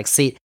Democratic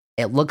seat.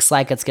 It looks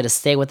like it's going to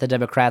stay with the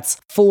Democrats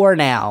for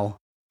now,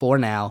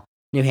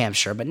 New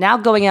Hampshire. But now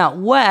going out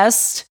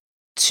west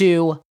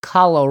to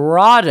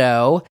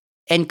Colorado,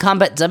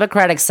 incumbent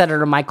Democratic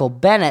Senator Michael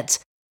Bennet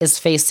is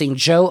facing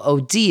Joe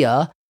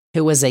O'Dea,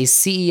 who is a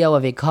CEO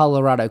of a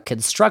Colorado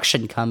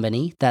construction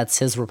company. That's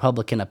his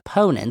Republican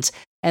opponent.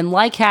 And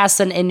like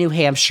Hassan in New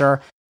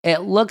Hampshire,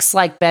 it looks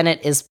like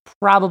Bennet is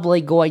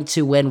probably going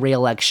to win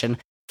re-election.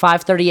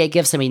 538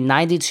 gives him a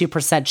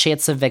 92%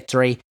 chance of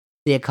victory.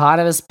 The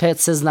Economist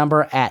puts his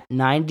number at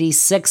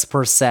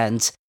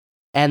 96%.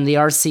 And the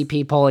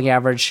RCP polling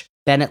average,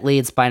 Bennet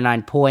leads by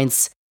 9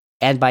 points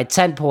and by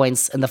 10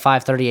 points in the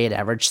 538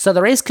 average. So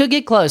the race could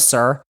get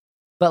closer.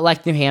 But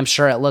like New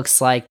Hampshire, it looks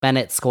like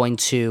Bennett's going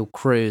to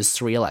cruise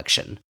to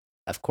re-election.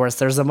 Of course,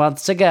 there's a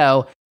month to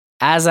go.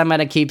 As I'm going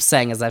to keep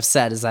saying,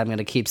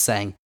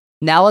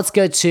 Now let's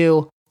go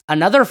to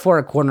another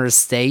Four Corners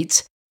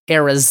state,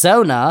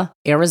 Arizona.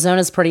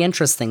 Arizona's pretty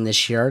interesting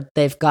this year.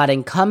 They've got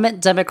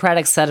incumbent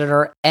Democratic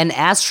Senator and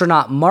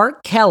astronaut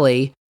Mark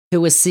Kelly,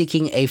 who is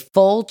seeking a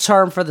full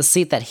term for the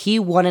seat that he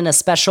won in a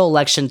special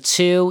election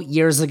 2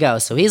 years ago.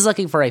 So he's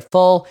looking for a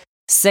full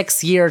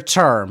 6-year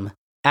term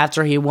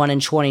after he won in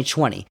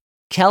 2020.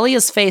 Kelly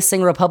is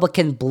facing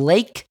Republican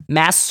Blake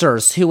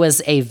Masters, who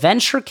is a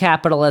venture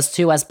capitalist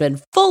who has been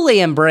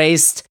fully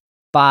embraced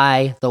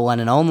by the one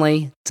and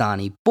only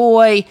Donnie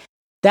Boy.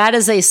 That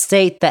is a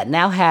state that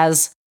now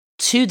has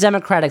 2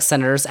 Democratic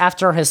senators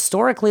after a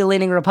historically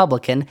leaning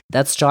Republican.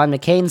 That's John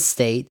McCain's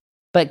state.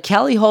 But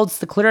Kelly holds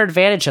the clear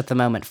advantage at the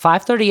moment.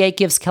 538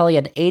 gives Kelly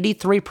an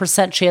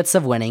 83% chance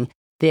of winning.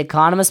 The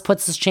Economist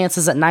puts his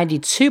chances at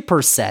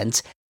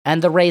 92%.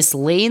 And the race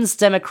leans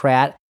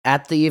Democrat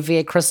at the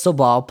UVA Crystal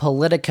Ball,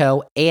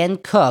 Politico,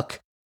 and Cook,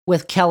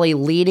 with Kelly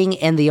leading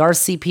in the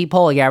RCP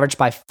polling average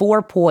by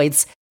 4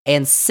 points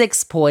and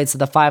 6 points of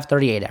the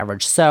 538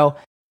 average. So,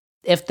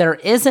 if there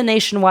is a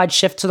nationwide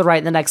shift to the right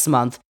in the next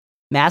month,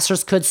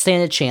 Masters could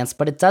stand a chance,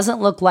 but it doesn't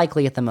look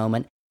likely at the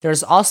moment.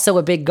 There's also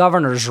a big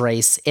governor's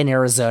race in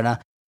Arizona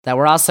that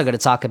we're also going to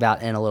talk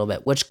about in a little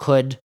bit, which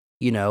could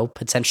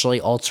potentially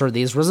alter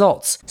these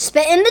results.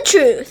 Spitting the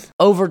truth.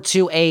 Over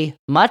to a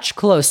much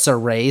closer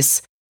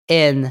race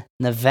in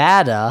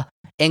Nevada.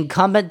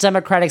 Incumbent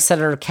Democratic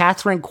Senator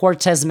Catherine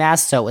Cortez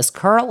Masto is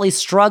currently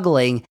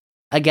struggling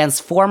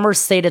against former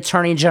State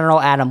Attorney General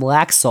Adam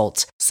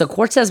Laxalt. So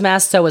Cortez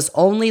Masto is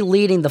only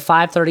leading the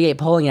 538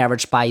 polling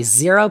average by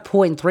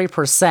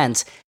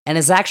 0.3% and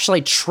is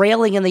actually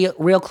trailing in the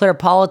Real Clear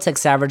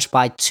Politics average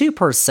by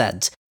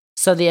 2%.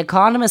 So the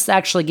Economist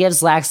actually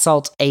gives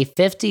Laxalt a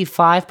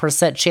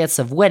 55% chance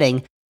of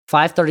winning.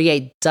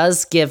 538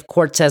 does give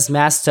Cortez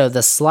Masto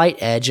the slight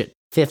edge at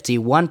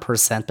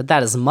 51%, but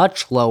that is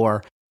much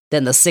lower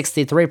than the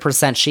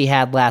 63% she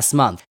had last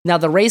month. Now,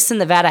 the race in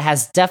Nevada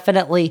has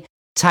definitely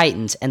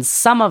tightened, and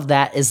some of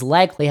that is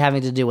likely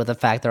having to do with the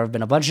fact there have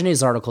been a bunch of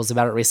news articles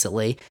about it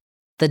recently.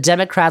 the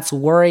Democrats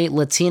worry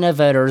Latino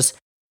voters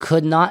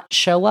could not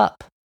show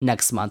up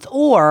next month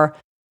or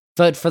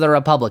vote for the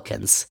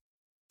Republicans.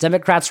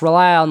 Democrats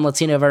rely on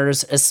Latino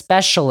voters,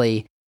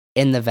 especially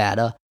in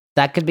Nevada.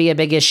 That could be a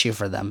big issue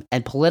for them.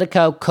 And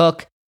Politico,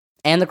 Cook,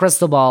 and the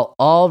Crystal Ball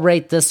all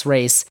rate this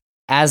race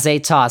as a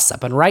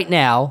toss-up. And right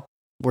now,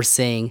 we're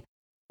seeing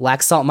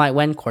Laxalt might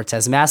win,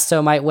 Cortez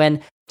Masto might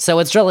win. So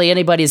it's really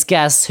anybody's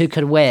guess who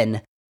could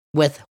win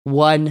with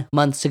 1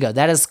 month to go.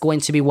 That is going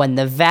to be when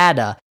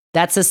Nevada,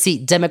 that's a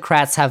seat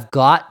Democrats have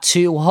got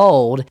to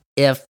hold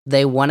if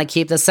they want to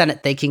keep the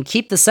Senate. They can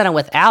keep the Senate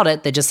without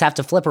it. They just have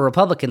to flip a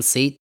Republican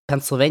seat.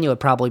 Pennsylvania would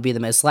probably be the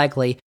most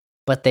likely,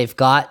 but they've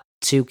got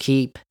to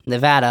keep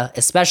Nevada,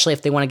 especially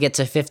if they want to get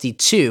to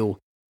 52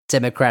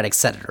 Democratic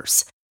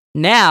senators.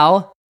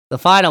 Now, the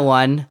final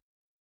one,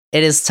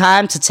 it is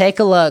time to take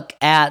a look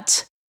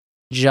at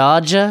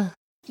Georgia.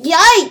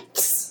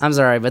 Yikes! I'm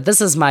sorry, but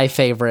this is my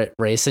favorite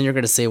race, and you're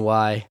going to see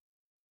why.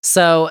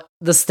 So,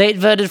 the state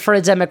voted for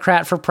a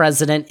Democrat for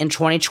president in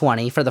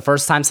 2020 for the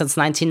first time since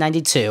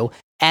 1992,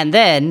 and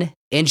then,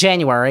 in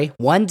January,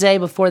 one day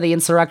before the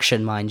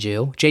insurrection, mind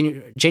you,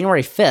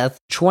 January 5th,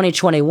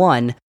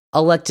 2021,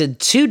 elected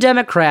 2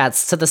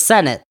 Democrats to the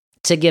Senate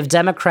to give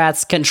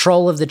Democrats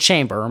control of the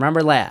chamber.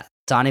 Remember that?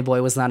 Donnie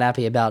Boy was not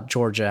happy about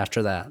Georgia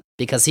after that,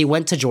 because he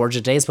went to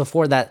Georgia days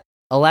before that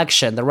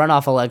election, the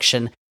runoff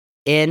election,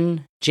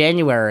 in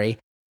January,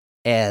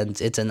 and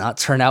it did not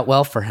turn out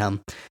well for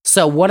him.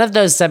 So one of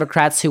those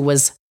Democrats who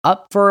was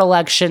up for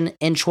election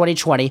in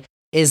 2020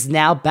 is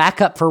now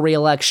back up for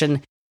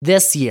re-election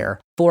this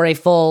year for a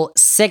full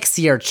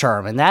 6-year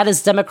term, and that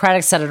is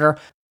Democratic Senator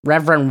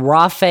Reverend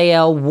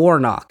Raphael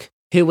Warnock,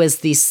 who is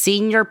the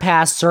senior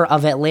pastor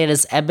of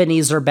Atlanta's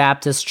Ebenezer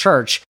Baptist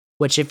Church,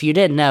 which, if you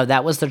didn't know,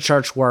 that was the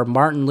church where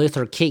Martin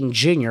Luther King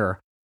Jr.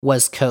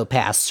 was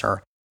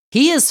co-pastor.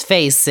 He is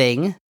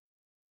facing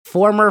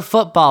former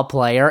football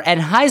player and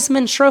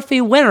Heisman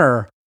Trophy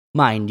winner,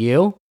 mind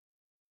you,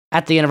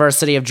 at the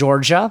University of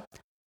Georgia,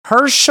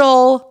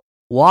 Herschel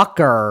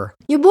Walker.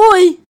 Your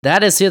boy.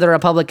 That is who the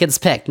Republicans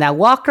picked. Now,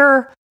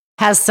 Walker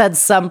has said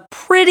some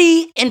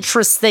pretty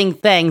interesting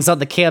things on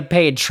the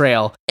campaign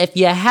trail. If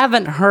you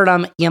haven't heard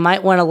them, you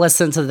might want to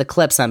listen to the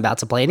clips I'm about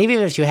to play. And even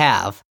if you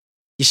have,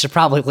 you should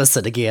probably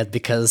listen again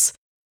because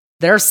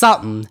there's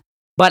something.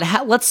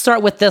 But let's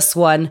start with this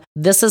one.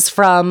 This is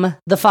from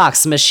the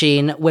Fox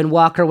Machine when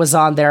Walker was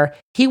on there.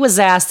 He was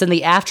asked in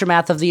the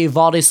aftermath of the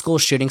Uvalde school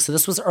shooting, so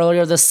this was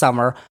earlier this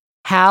summer,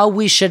 how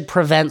we should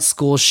prevent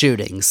school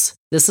shootings.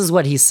 This is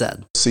what he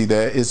said. See,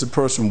 that is a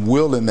person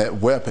wielding that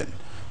weapon.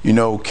 You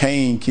know,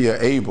 Cain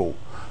killed Abel,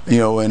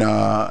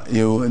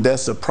 and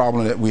that's the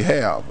problem that we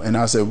have. And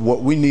I said,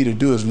 what we need to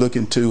do is look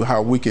into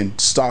how we can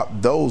stop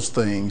those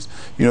things.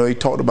 You know, he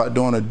talked about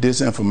doing a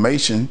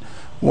disinformation.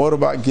 What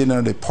about getting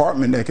a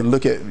department that can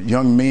look at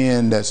young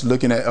men that's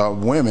looking at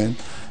women,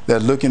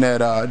 that's looking at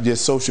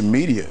just social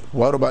media?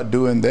 What about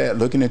doing that,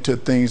 looking into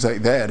things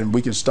like that, and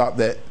we can stop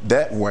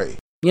that way?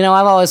 You know,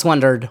 I've always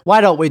wondered,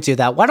 why don't we do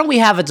that? Why don't we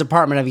have a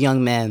department of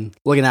young men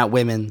looking at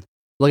women,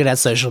 looking at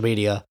social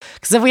media?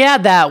 Because if we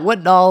had that,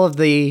 wouldn't all of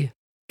the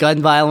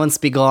gun violence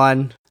be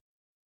gone?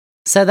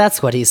 So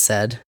that's what he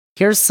said.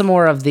 Here's some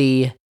more of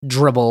the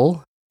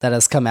dribble that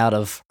has come out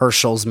of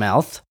Herschel's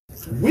mouth.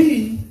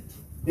 We,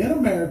 in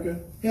America,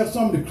 have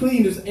some of the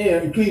cleanest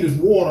air and cleanest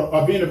water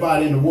of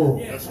anybody in the world.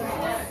 Yes.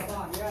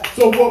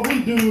 So what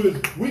we do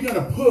is we're going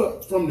to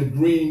put from the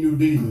Green New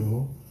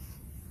Deal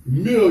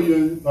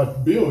millions or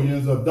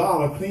billions of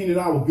dollars cleaning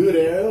our good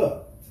air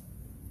up.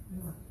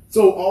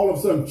 So all of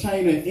a sudden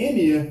China and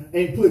India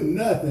ain't putting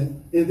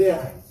nothing in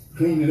there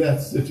cleaning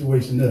that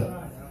situation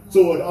up.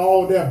 So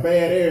all that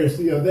bad air is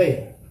still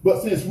there.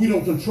 But since we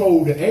don't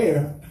control the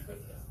air,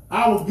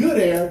 our good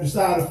air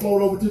decided to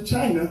float over to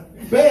China,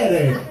 bad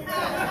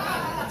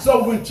air.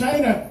 So when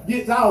China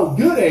gets our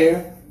good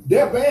air,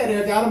 their bad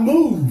air gotta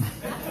move.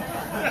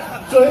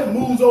 So it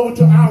moves over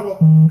to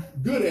our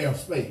good air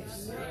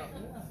space.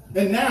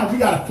 And now we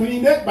gotta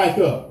clean that back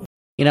up.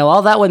 You know,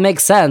 all that would make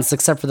sense,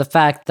 except for the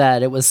fact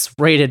that it was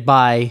rated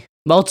by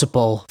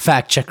multiple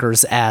fact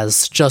checkers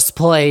as just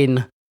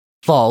plain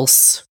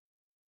false.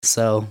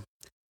 So,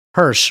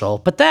 Herschel.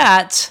 But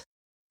that,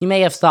 you may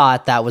have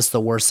thought that was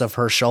the worst of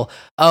Herschel.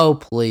 Oh,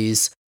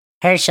 please.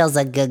 Herschel's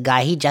a good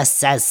guy. He just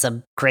says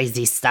some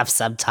crazy stuff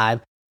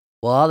sometime.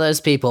 Well, all those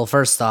people,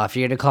 first off,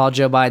 you're going to call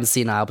Joe Biden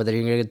senile, but then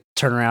you're going to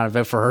turn around and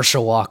vote for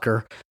Herschel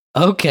Walker.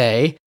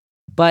 Okay.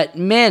 But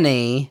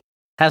many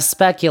have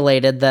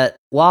speculated that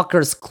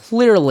Walker's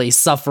clearly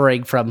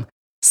suffering from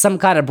some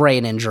kind of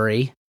brain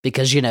injury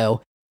because, you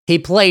know, he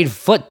played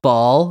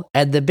football,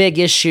 and the big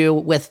issue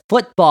with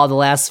football the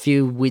last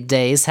few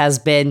days has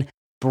been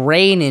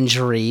brain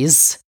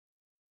injuries.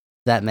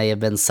 That may have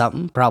been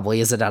something, probably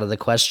isn't out of the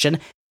question.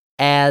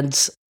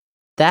 And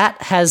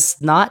that has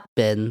not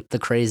been the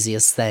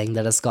craziest thing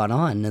that has gone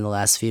on in the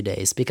last few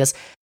days, because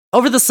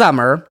over the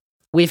summer,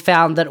 we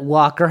found that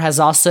Walker has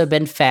also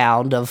been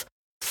found of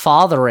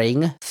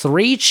fathering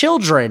 3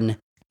 children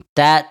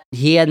that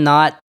he had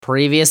not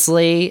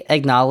previously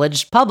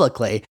acknowledged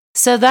publicly.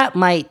 So that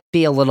might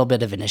be a little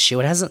bit of an issue.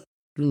 It hasn't,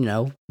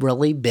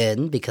 really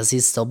been, because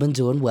he's still been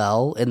doing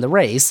well in the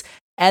race.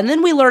 And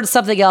then we learned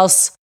something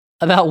else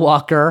about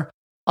Walker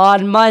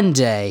on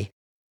Monday.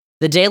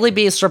 The Daily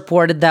Beast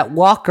reported that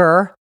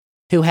Walker,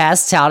 who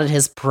has touted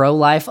his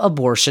pro-life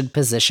abortion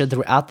position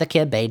throughout the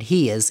campaign,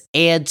 he is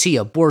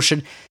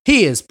anti-abortion,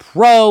 he is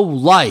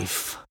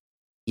pro-life.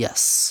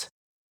 Yes.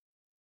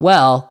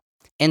 Well,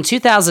 in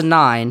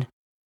 2009,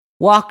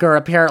 Walker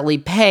apparently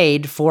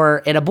paid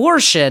for an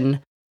abortion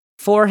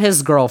for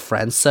his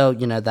girlfriend, so,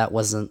 that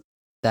wasn't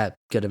that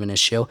good of an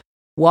issue.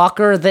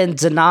 Walker then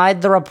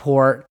denied the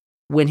report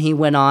when he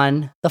went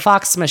on the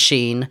Fox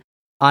machine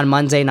on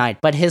Monday night,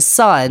 but his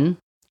son,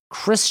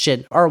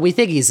 Christian, or we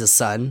think he's his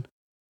son.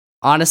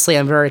 Honestly,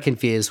 I'm very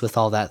confused with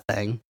all that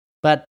thing,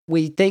 but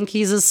we think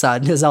he's his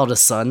son, his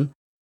eldest son,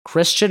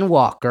 Christian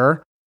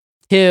Walker,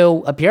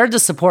 who appeared to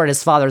support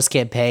his father's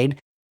campaign.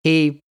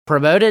 He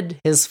promoted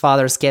his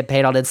father's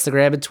campaign on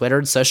Instagram and Twitter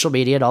and social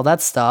media and all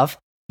that stuff.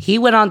 He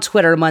went on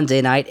Twitter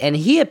Monday night, and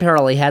he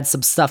apparently had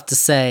some stuff to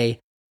say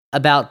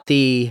about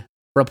the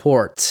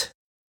report.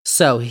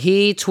 So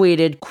he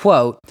tweeted,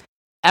 quote,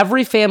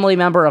 "Every family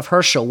member of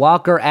Herschel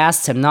Walker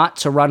asked him not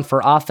to run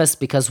for office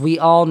because we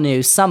all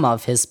knew some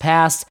of his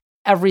past,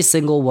 every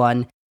single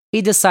one.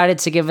 He decided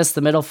to give us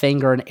the middle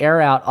finger and air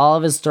out all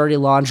of his dirty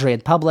laundry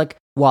in public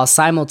while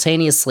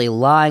simultaneously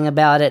lying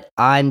about it.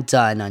 I'm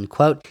done,"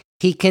 unquote.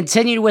 He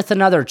continued with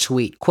another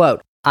tweet,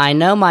 quote, "I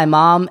know my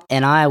mom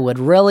and I would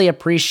really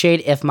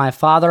appreciate if my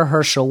father,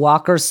 Herschel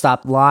Walker,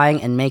 stopped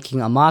lying and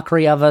making a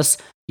mockery of us.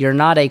 You're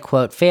not a,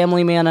 quote,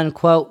 family man,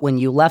 unquote, when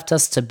you left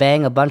us to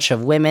bang a bunch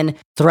of women,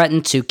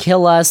 threatened to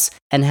kill us,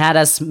 and had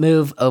us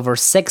move over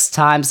 6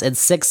 times in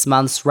 6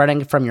 months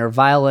running from your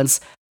violence.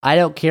 I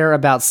don't care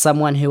about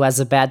someone who has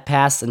a bad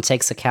past and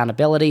takes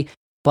accountability,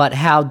 but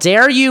how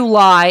dare you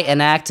lie and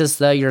act as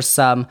though you're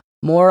some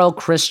moral,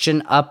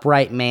 Christian,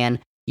 upright man.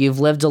 You've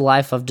lived a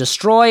life of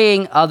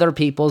destroying other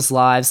people's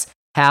lives.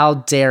 How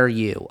dare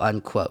you,"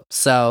 unquote.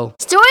 So,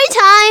 Story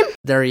time!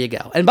 there you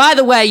go. And by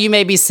the way, you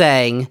may be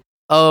saying,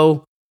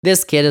 oh,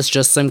 this kid is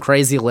just some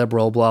crazy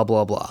liberal, blah,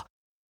 blah, blah.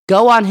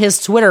 Go on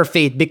his Twitter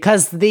feed,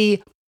 because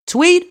the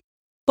tweet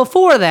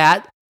before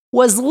that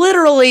was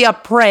literally a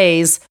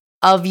praise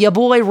of your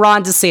boy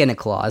Ron DeSanta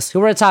Claus, who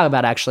we're going to talk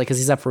about actually, because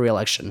he's up for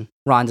re-election.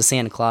 Ron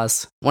DeSanta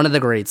Claus, one of the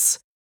greats.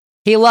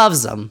 He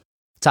loves him,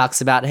 talks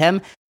about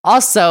him.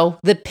 Also,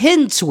 the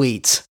pinned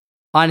tweet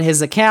on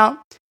his account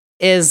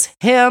is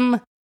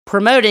him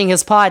promoting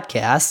his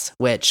podcast,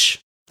 which,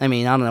 I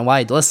don't know why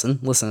you'd listen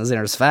to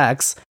Xander's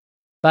Facts,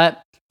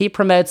 but he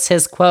promotes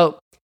his, quote,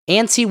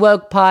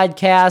 anti-woke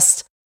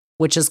podcast,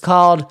 which is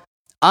called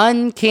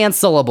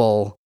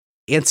Uncancelable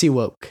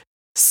Anti-Woke.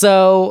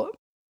 So,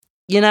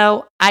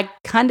 I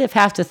kind of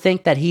have to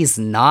think that he's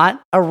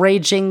not a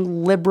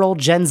raging liberal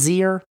Gen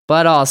Zer,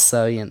 but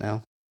also,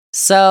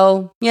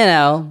 So,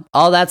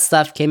 all that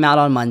stuff came out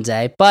on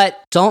Monday,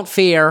 but don't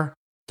fear,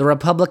 the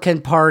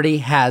Republican Party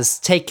has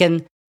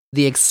taken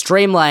the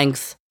extreme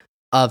length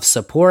of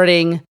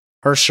supporting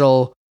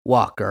Herschel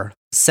Walker.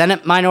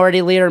 Senate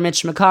Minority Leader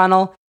Mitch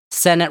McConnell,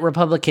 Senate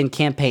Republican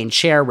Campaign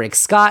Chair Rick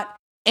Scott,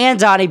 and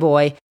Donnie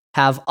Boy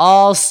have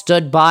all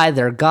stood by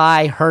their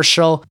guy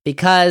Herschel,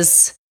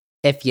 because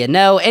if you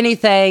know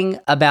anything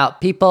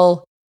about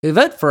people who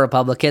vote for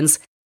Republicans,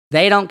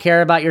 they don't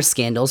care about your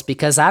scandals,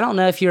 because I don't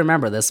know if you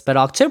remember this, but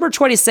October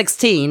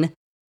 2016,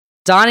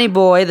 Donnie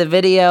Boy, the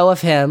video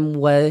of him,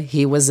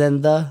 he was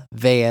in the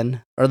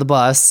van, or the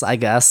bus, I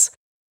guess,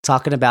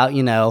 talking about,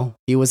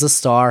 he was a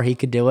star, he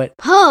could do it.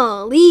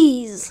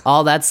 Please.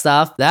 All that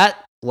stuff, that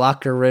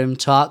locker room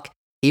talk,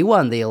 he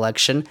won the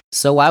election,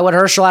 so why would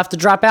Herschel have to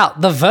drop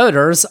out? The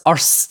voters are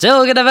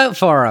still gonna vote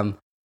for him,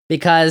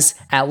 because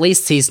at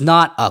least he's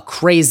not a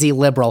crazy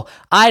liberal.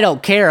 I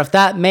don't care if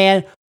that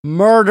man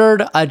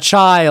murdered a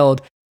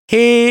child.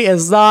 He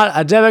is not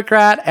a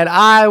Democrat, and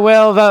I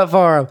will vote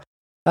for him.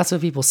 That's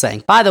what people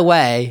saying. By the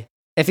way,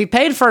 if he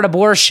paid for an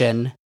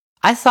abortion,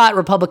 I thought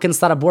Republicans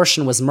thought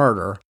abortion was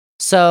murder.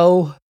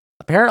 So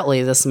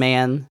apparently this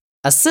man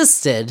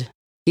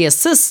he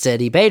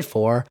paid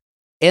for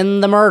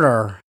in the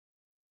murder.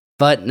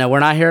 But no, we're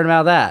not hearing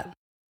about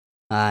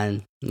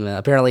that.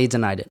 Apparently he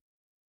denied it.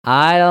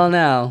 I don't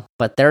know,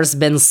 but there's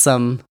been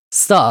some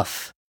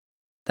stuff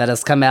that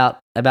has come out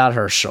about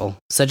Herschel.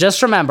 So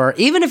just remember,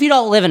 even if you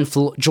don't live in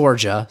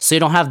Georgia, so you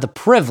don't have the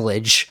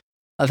privilege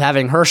of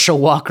having Herschel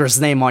Walker's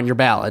name on your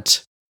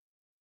ballot,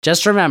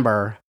 just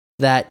remember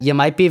that you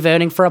might be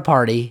voting for a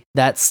party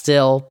that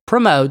still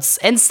promotes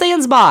and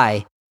stands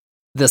by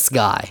this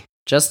guy,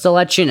 just to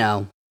let you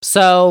know.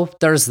 So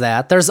there's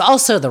that. There's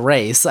also the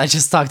race. I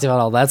just talked about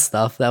all that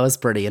stuff. That was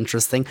pretty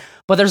interesting.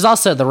 But there's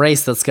also the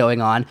race that's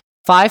going on.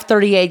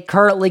 538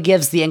 currently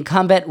gives the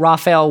incumbent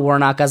Raphael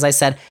Warnock, as I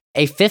said,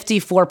 a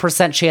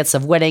 54% chance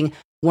of winning.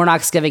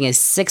 Warnock's giving a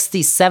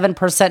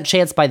 67%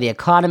 chance by The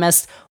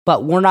Economist,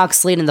 but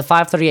Warnock's lead in the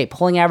 538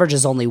 polling average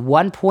is only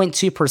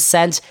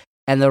 1.2%,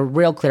 and the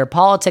Real Clear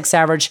Politics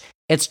average,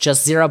 it's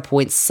just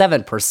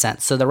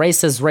 0.7%. So the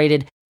race is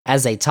rated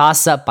as a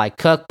toss-up by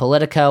Cook,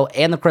 Politico,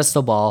 and the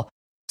Crystal Ball.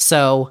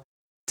 So,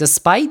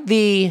 despite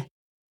the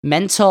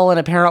mental and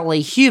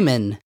apparently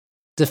human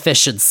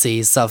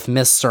deficiencies of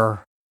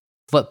Mr.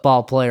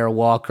 Football Player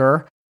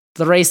Walker,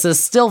 the race is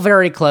still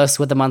very close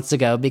with a month to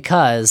go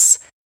because,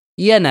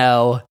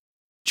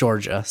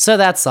 Georgia. So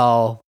that's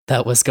all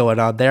that was going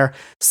on there.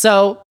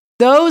 So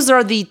those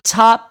are the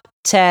top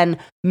 10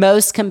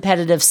 most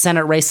competitive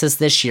Senate races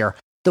this year.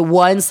 The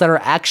ones that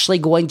are actually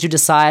going to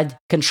decide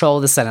control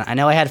of the Senate. I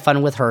know I had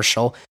fun with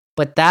Herschel,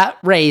 but that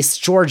race,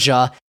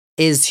 Georgia,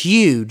 is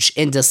huge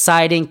in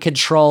deciding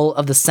control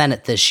of the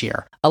Senate this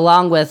year,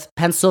 along with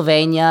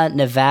Pennsylvania,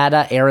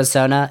 Nevada,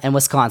 Arizona, and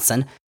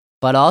Wisconsin.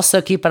 But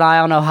also keep an eye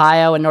on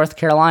Ohio and North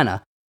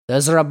Carolina.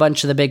 Those are a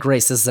bunch of the big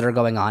races that are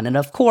going on. And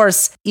of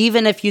course,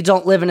 even if you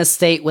don't live in a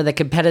state with a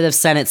competitive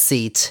Senate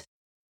seat,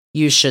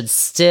 you should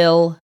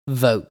still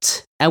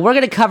vote. And we're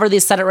going to cover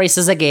these Senate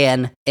races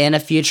again in a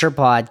future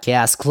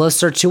podcast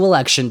closer to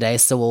Election Day.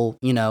 So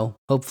we'll,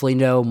 hopefully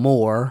know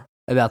more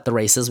about the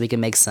races. We can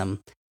make some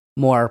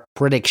more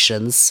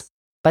predictions.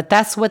 But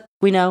that's what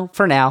we know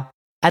for now.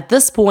 At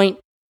this point,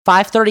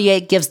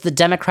 538 gives the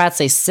Democrats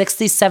a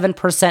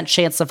 67%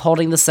 chance of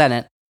holding the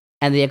Senate,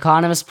 and The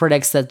Economist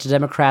predicts that the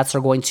Democrats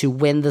are going to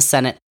win the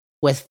Senate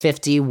with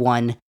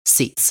 51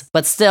 seats.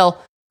 But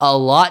still, a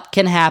lot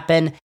can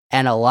happen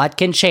and a lot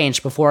can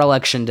change before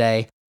Election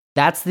Day.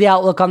 That's the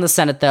outlook on the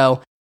Senate,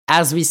 though,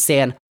 as we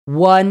stand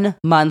 1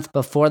 month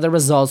before the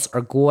results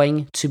are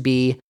going to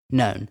be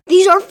known.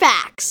 These are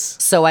facts.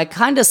 So I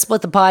kind of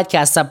split the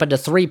podcast up into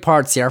 3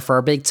 parts here for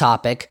a big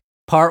topic.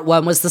 Part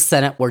 1 was the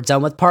Senate. We're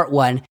done with part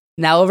 1.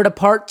 Now over to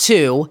part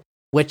 2,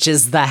 which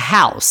is the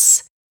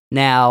House.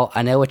 Now,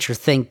 I know what you're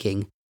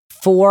thinking.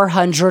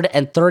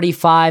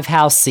 435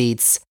 House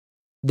seats.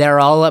 They're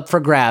all up for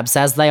grabs,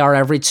 as they are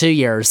every 2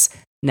 years.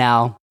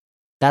 Now,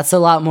 that's a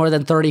lot more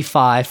than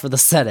 35 for the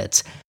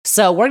Senate.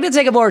 So we're going to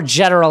take a more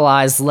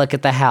generalized look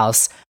at the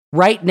House.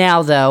 Right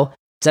now, though,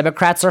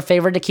 Democrats are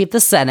favored to keep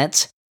the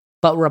Senate,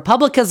 but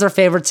Republicans are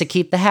favored to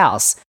keep the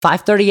House.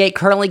 538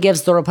 currently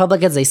gives the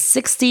Republicans a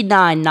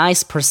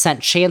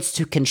 69% chance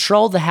to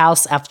control the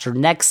House after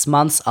next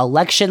month's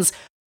elections,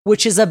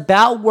 which is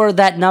about where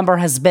that number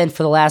has been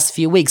for the last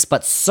few weeks,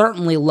 but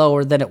certainly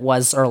lower than it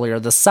was earlier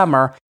this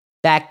summer.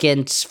 Back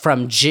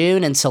from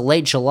June until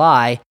late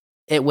July,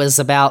 it was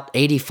about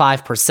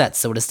 85%,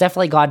 so it has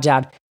definitely gone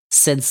down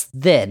since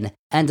then.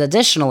 And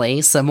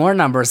additionally, some more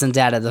numbers and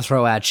data to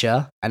throw at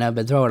you. I know I've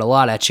been throwing a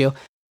lot at you,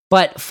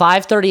 but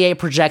 538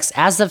 projects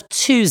as of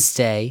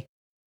Tuesday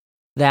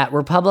that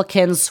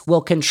Republicans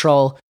will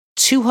control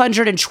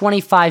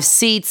 225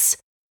 seats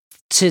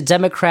to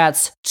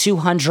Democrats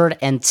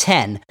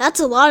 210. That's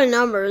a lot of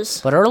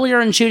numbers. But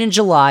earlier in June and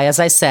July, as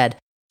I said,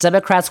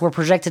 Democrats were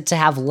projected to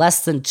have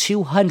less than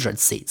 200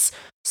 seats.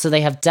 So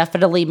they have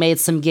definitely made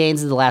some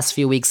gains in the last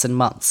few weeks and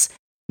months.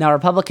 Now,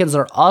 Republicans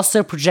are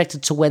also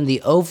projected to win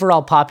the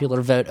overall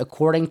popular vote,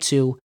 according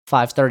to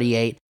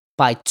 538,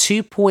 by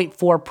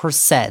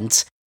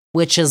 2.4%,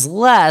 which is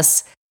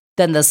less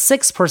than the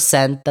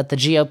 6% that the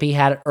GOP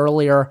had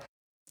earlier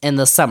in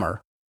the summer.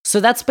 So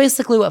that's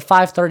basically what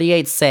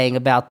 538 is saying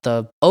about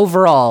the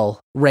overall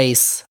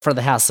race for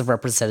the House of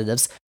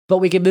Representatives. But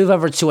we can move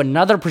over to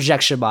another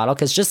projection model,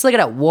 because just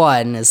looking at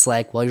one is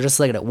like, well, you're just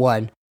looking at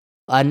one.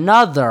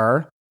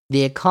 Another,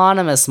 The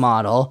Economist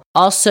model,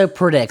 also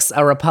predicts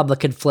a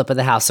Republican flip of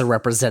the House of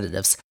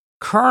Representatives.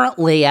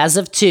 Currently, as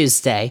of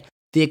Tuesday,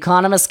 The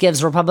Economist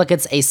gives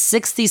Republicans a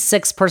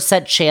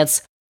 66%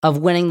 chance of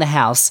winning the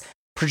House,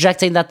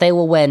 projecting that they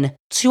will win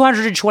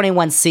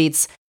 221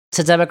 seats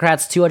to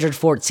Democrats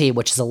 214,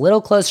 which is a little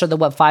closer than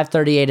what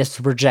 538 is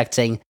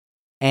projecting.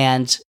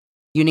 And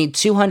you need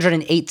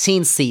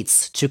 218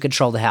 seats to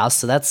control the House,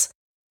 so that's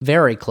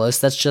very close.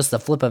 That's just a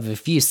flip of a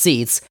few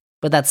seats,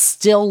 but that's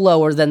still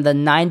lower than the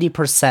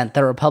 90%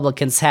 that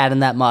Republicans had in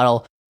that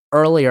model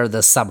earlier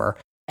this summer.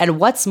 And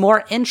what's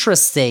more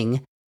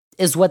interesting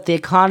is what The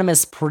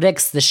Economist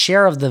predicts the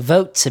share of the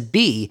vote to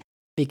be,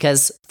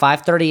 because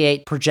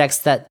 538 projects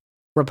that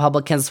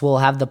Republicans will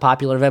have the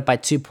popular vote by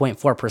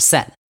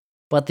 2.4%.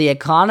 But The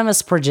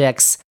Economist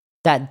projects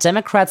that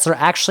Democrats are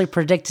actually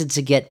predicted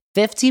to get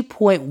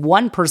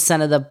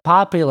 50.1% of the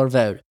popular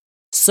vote.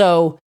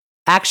 So,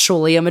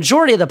 actually, a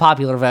majority of the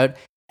popular vote,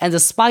 and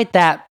despite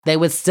that, they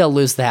would still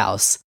lose the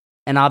House.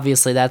 And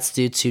obviously, that's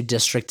due to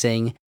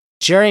districting,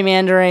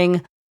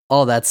 gerrymandering,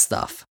 all that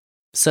stuff.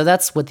 So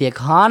that's what The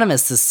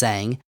Economist is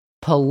saying.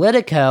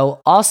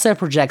 Politico also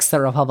projects that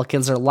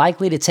Republicans are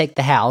likely to take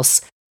the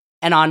House,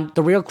 and on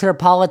the Real Clear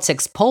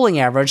Politics polling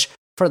average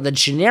for the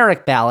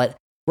generic ballot,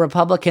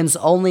 Republicans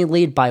only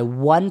lead by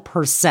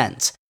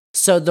 1%.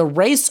 So the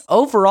race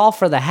overall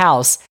for the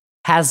House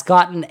has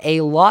gotten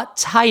a lot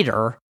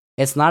tighter.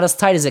 It's not as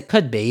tight as it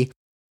could be,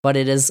 but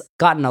it has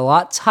gotten a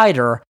lot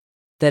tighter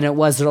than it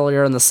was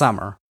earlier in the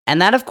summer.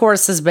 And that, of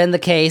course, has been the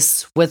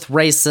case with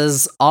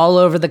races all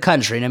over the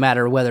country, no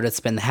matter whether it's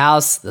been the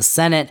House, the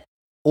Senate,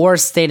 or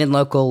state and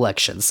local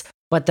elections.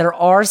 But there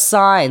are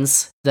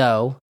signs,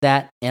 though,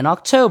 that in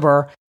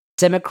October,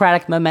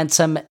 Democratic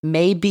momentum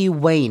may be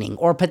waning,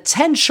 or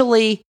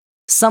potentially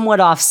somewhat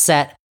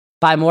offset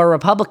by more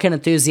Republican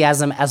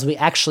enthusiasm as we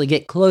actually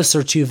get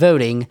closer to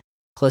voting,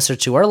 closer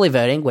to early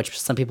voting, which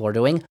some people are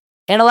doing,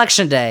 and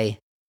Election Day,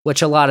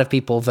 which a lot of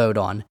people vote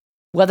on.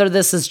 Whether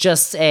this is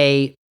just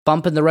a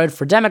bump in the road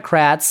for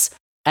Democrats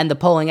and the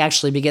polling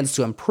actually begins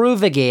to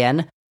improve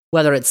again,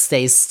 whether it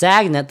stays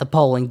stagnant, the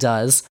polling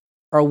does,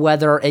 or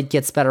whether it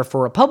gets better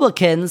for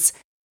Republicans,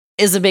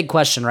 is a big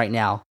question right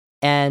now.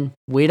 And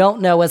we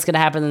don't know what's going to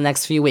happen in the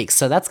next few weeks,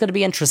 so that's going to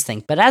be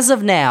interesting. But as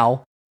of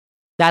now,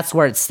 that's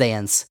where it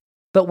stands.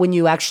 But when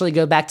you actually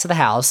go back to the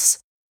House,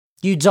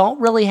 you don't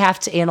really have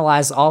to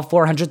analyze all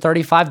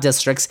 435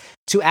 districts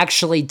to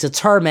actually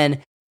determine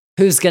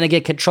who's going to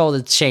get control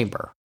of the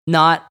chamber.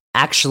 Not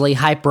actually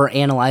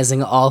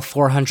hyper-analyzing all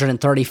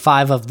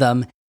 435 of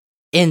them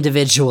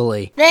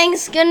individually.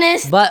 Thanks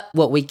goodness. But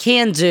what we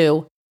can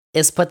do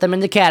is put them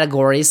into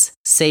categories: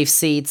 safe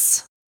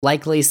seats,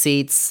 likely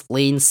seats,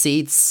 lean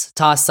seats,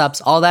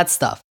 toss-ups, all that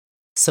stuff.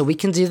 So we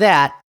can do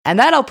that, and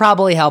that'll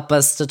probably help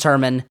us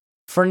determine,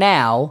 for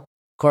now,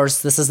 of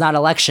course, this is not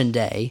election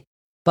day,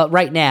 but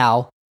right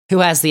now, who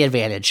has the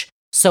advantage.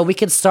 So we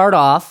can start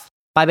off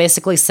by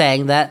basically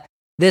saying that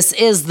this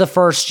is the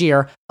first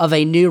year of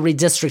a new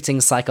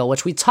redistricting cycle,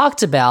 which we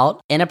talked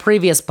about in a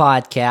previous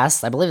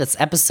podcast. I believe it's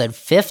episode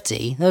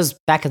 50. That was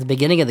back at the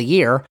beginning of the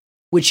year,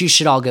 which you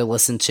should all go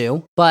listen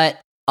to. But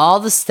all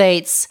the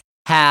states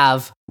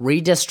have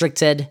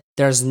redistricted.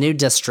 There's new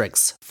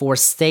districts for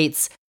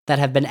states that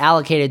have been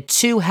allocated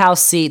 2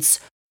 House seats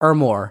or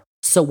more.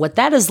 So what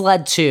that has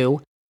led to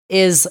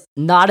is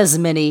not as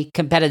many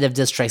competitive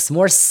districts,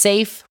 more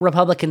safe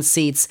Republican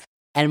seats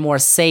and more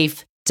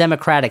safe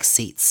Democratic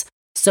seats.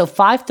 So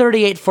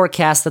 538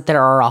 forecasts that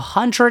there are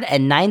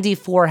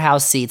 194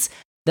 House seats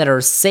that are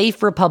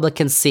safe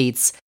Republican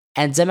seats,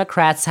 and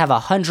Democrats have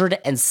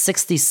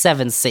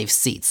 167 safe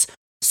seats.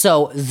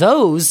 So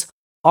those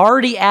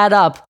already add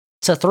up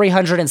to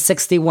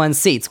 361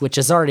 seats, which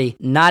is already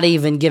not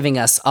even giving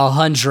us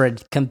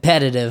 100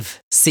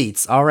 competitive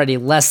seats, already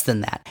less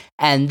than that.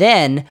 And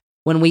then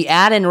when we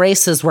add in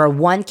races where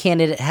one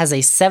candidate has a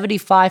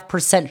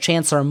 75%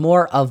 chance or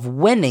more of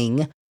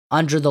winning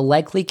under the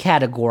likely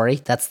category,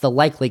 that's the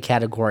likely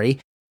category,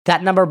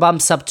 that number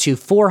bumps up to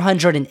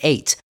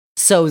 408.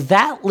 So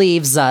that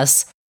leaves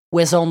us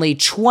with only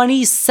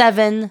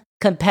 27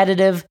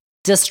 competitive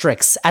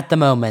districts at the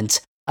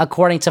moment,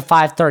 according to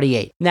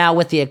 538. Now,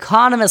 with the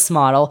Economist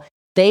model,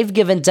 they've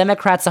given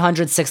Democrats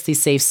 160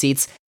 safe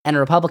seats and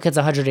Republicans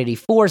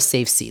 184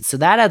 safe seats. So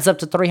that adds up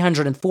to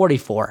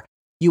 344.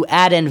 You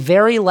add in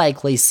very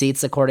likely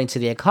seats, according to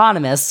The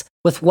Economist,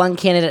 with one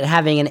candidate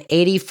having an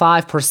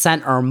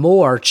 85% or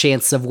more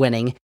chance of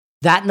winning.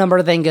 That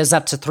number then goes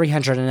up to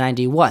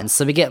 391.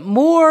 So we get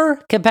more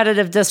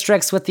competitive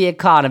districts with The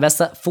Economist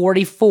at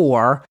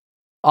 44,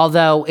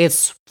 although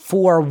its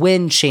 4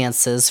 win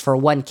chances for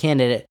one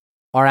candidate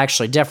are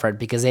actually different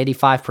because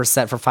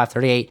 85% for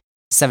 538,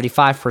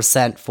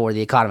 75% for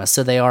The Economist.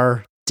 So they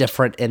are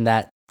different in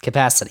that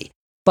capacity.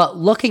 But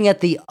looking at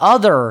the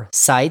other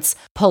sites,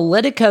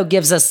 Politico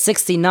gives us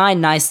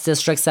 69 nice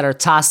districts that are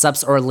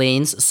toss-ups or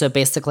leans, so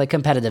basically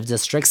competitive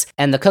districts.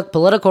 And the Cook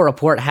Political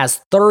Report has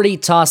 30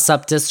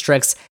 toss-up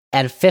districts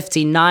and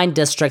 59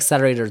 districts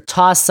that are either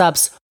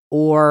toss-ups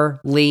or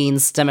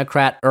leans,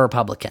 Democrat or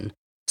Republican.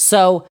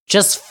 So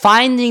just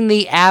finding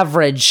the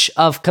average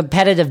of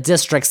competitive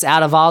districts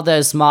out of all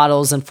those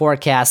models and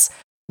forecasts,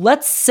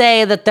 let's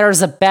say that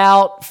there's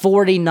about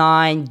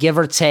 49, give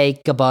or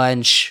take a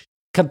bunch,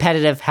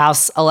 competitive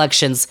House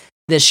elections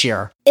this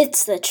year.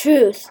 It's the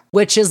truth.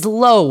 Which is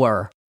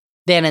lower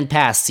than in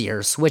past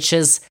years, which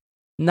is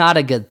not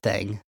a good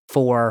thing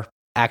for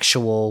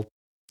actual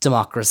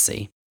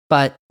democracy.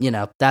 But,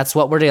 that's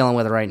what we're dealing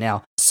with right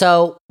now.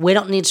 So we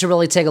don't need to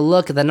really take a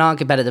look at the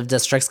non-competitive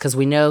districts because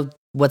we know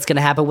what's going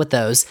to happen with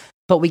those.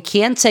 But we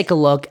can take a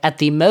look at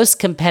the most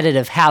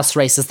competitive House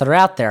races that are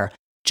out there.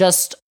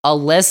 Just a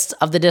list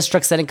of the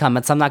districts and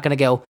incumbents. I'm not going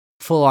to go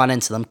full on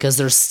into them because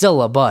there's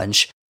still a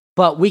bunch.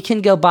 But we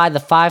can go by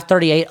the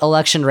 538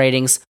 election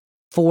ratings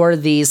for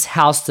these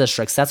House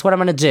districts. That's what I'm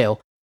going to do.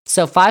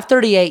 So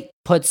 538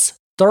 puts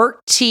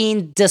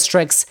 13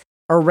 districts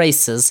or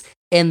races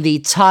in the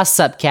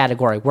toss-up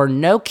category, where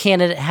no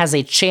candidate has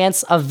a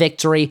chance of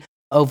victory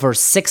over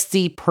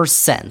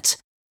 60%.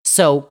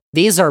 So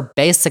these are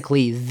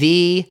basically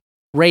the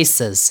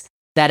races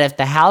that if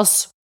the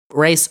House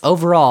race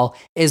overall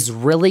is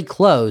really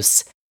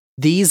close,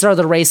 these are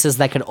the races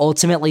that could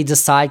ultimately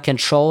decide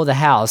control of the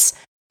House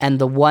and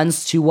the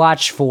ones to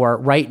watch for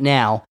right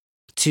now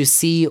to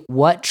see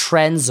what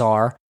trends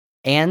are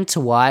and to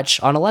watch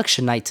on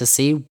election night to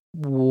see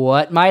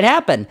what might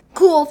happen.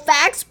 Cool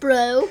facts,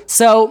 bro.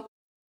 So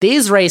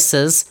these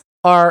races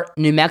are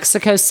New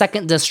Mexico's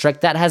 2nd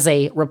district that has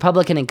a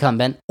Republican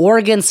incumbent,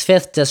 Oregon's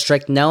 5th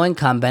district, no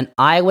incumbent,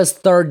 Iowa's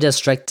 3rd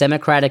district,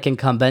 Democratic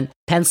incumbent,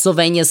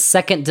 Pennsylvania's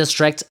 2nd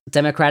district,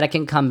 Democratic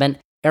incumbent,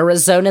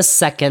 Arizona's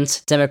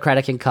 2nd,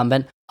 Democratic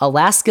incumbent,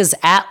 Alaska's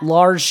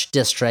at-large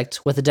district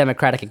with a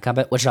Democratic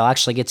incumbent, which I'll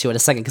actually get to in a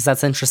second because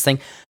that's interesting,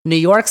 New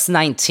York's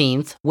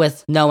 19th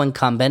with no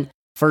incumbent,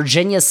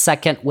 Virginia's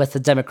 2nd with a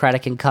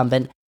Democratic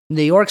incumbent,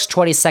 New York's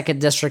 22nd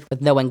district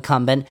with no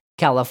incumbent,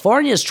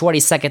 California's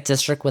 22nd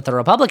district with a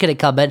Republican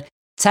incumbent,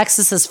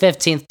 Texas's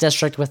 15th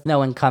district with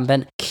no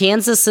incumbent,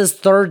 Kansas's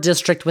 3rd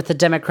district with a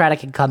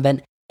Democratic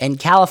incumbent, and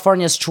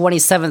California's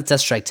 27th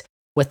district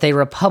with a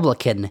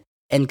Republican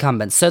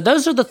incumbent. So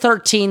those are the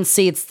 13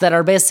 seats that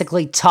are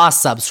basically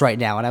toss-ups right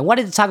now. And I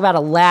wanted to talk about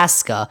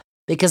Alaska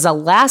because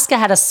Alaska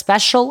had a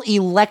special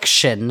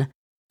election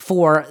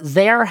for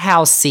their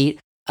House seat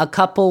a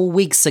couple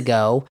weeks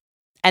ago.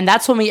 And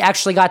that's when we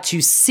actually got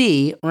to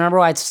see, remember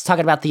I was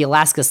talking about the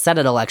Alaska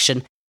Senate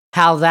election,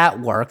 how that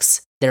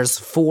works. There's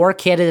 4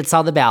 candidates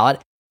on the ballot,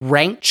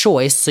 ranked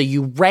choice, so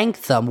you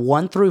rank them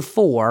 1 through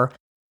 4.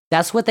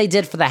 That's what they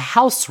did for the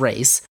House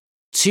race.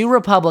 2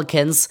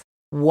 Republicans,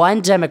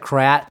 1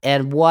 Democrat,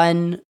 and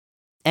 1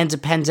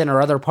 independent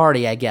or other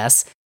party, I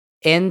guess,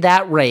 in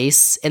that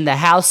race, in the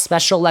House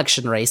special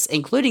election race,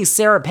 including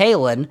Sarah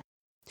Palin,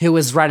 who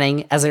was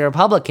running as a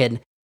Republican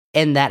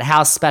in that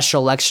House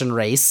special election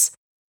race.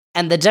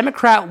 And the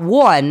Democrat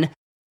won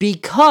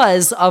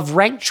because of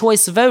ranked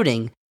choice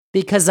voting,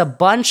 because a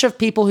bunch of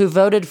people who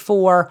voted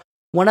for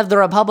one of the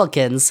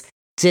Republicans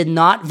did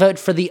not vote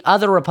for the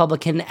other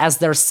Republican as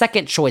their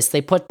second choice.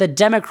 They put the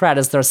Democrat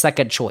as their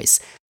second choice.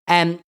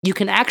 And you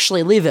can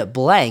actually leave it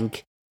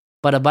blank,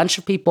 but a bunch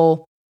of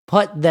people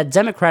put the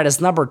Democrat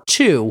as number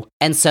 2.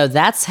 And so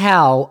that's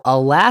how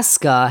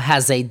Alaska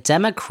has a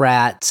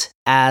Democrat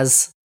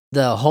as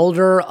the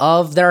holder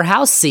of their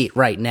House seat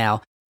right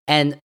now.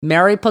 And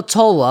Mary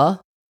Peltola,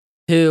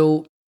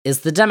 who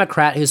is the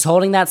Democrat who's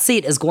holding that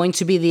seat, is going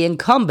to be the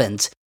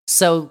incumbent.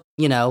 So,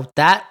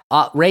 that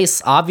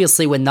race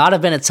obviously would not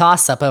have been a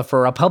toss-up if a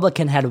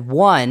Republican had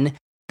won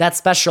that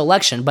special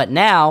election. But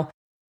now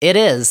it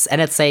is,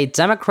 and it's a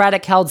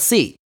Democratic-held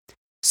seat.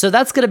 So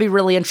that's going to be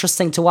really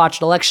interesting to watch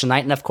at election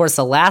night. And of course,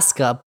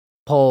 Alaska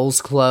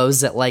polls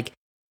close at like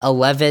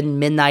 11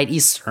 midnight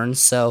Eastern.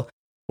 So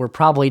we're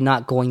probably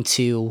not going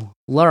to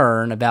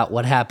learn about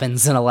what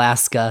happens in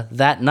Alaska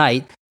that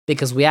night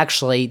because we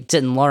actually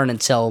didn't learn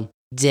until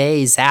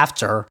days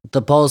after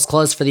the polls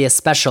closed for the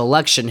special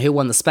election, who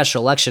won the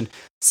special election.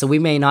 So we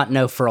may not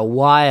know for a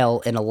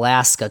while in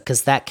Alaska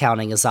because that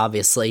counting is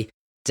obviously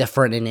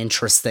different and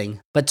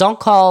interesting. But don't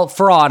call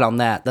fraud on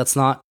that. That's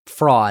not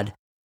fraud.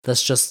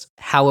 That's just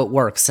how it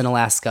works in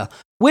Alaska,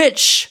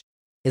 which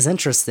is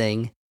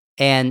interesting.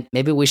 And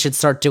maybe we should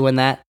start doing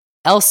that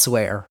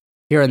elsewhere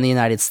here in the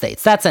United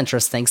States. That's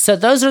interesting. So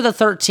those are the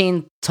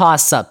 13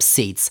 toss-up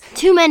seats.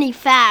 Too many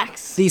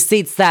facts. These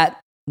seats that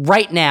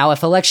right now,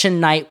 if election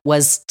night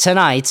was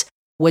tonight,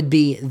 would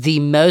be the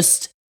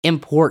most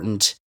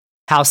important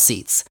House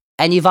seats.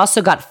 And you've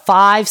also got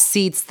 5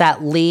 seats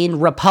that lean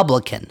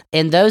Republican.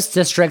 In those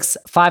districts,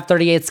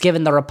 538's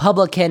given the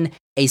Republican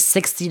a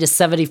 60 to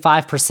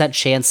 75%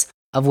 chance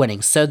of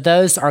winning. So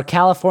those are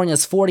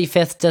California's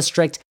 45th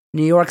district,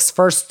 New York's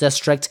 1st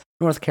district,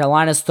 North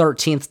Carolina's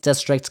 13th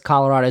district,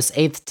 Colorado's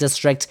 8th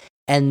district,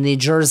 and New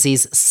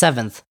Jersey's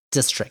 7th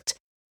district.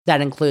 That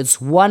includes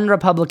 1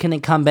 Republican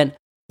incumbent,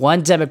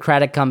 1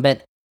 Democratic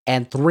incumbent,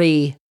 and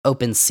 3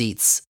 open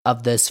seats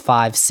of those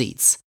 5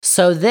 seats.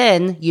 So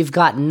then you've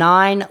got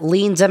 9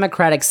 lean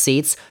Democratic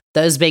seats,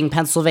 those being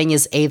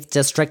Pennsylvania's 8th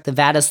district,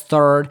 Nevada's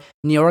 3rd,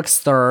 New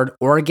York's 3rd,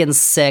 Oregon's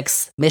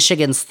 6th,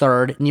 Michigan's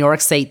 3rd, New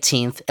York's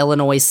 18th,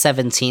 Illinois'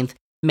 17th,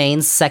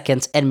 Maine's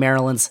 2nd, and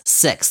Maryland's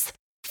 6th.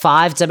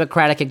 5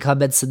 Democratic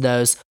incumbents in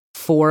those,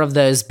 4 of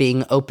those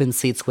being open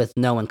seats with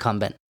no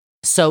incumbent.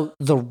 So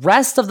the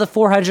rest of the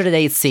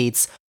 408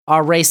 seats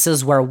are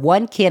races where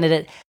one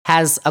candidate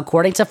has,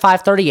 according to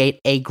 538,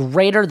 a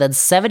greater than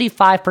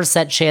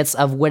 75% chance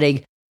of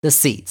winning the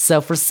seat. So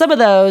for some of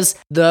those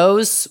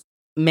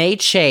may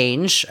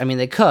change. I mean,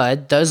 they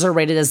could. Those are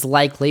rated as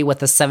likely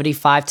with a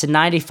 75 to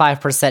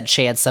 95%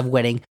 chance of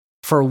winning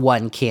for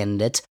one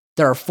candidate.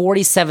 There are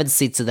 47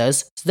 seats of those.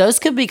 So those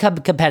could become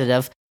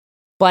competitive.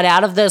 But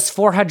out of those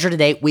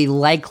 408, we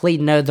likely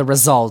know the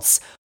results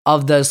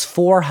of those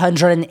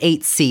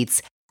 408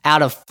 seats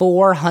out of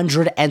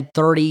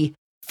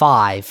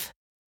 435.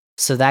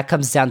 So that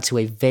comes down to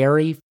a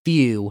very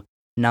few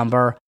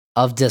number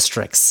of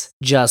districts,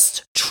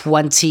 just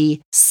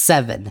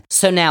 27.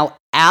 So now,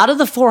 out of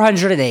the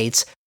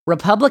 408,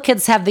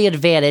 Republicans have the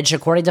advantage,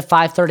 according to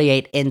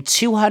 538, in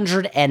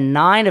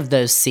 209 of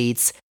those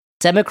seats.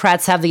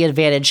 Democrats have the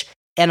advantage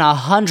in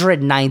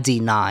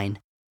 199.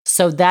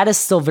 So that is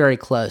still very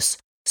close.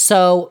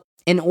 So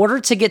in order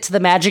to get to the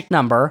magic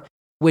number,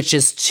 which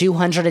is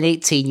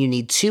 218, you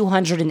need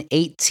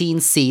 218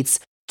 seats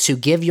to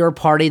give your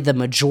party the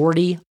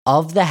majority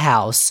of the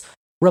House.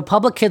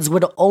 Republicans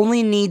would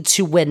only need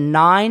to win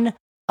 9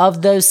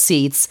 of those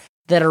seats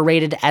that are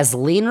rated as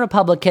lean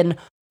Republican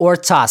or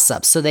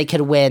toss-up. So they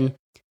could win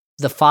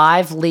the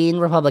 5 lean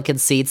Republican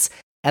seats,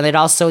 and they'd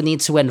also need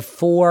to win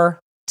 4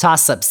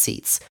 toss-up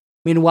seats.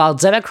 Meanwhile,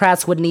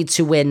 Democrats would need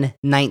to win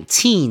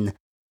 19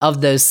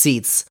 of those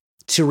seats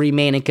to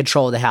remain in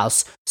control of the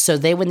House. So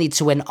they would need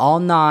to win all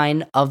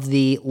 9 of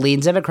the lean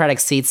Democratic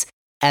seats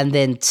and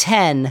then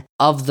 10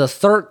 of the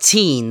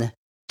 13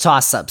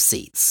 toss-up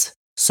seats.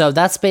 So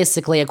that's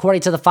basically,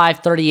 according to the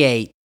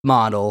 538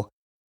 model,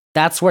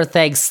 that's where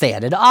things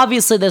stand. And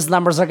obviously, those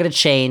numbers are going to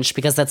change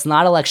because that's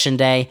not election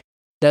day.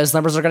 Those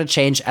numbers are going to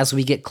change as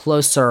we get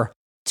closer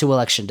to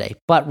election day.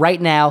 But right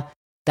now,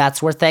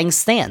 that's where things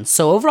stand.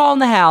 So overall in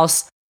the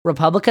House,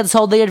 Republicans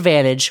hold the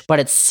advantage, but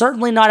it's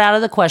certainly not out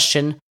of the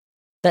question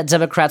that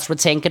Democrats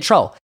retain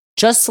control.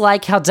 Just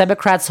like how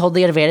Democrats hold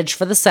the advantage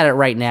for the Senate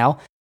right now,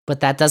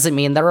 but that doesn't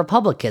mean that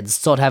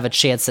Republicans don't have a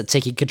chance at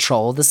taking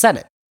control of the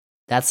Senate.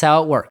 That's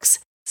how it works.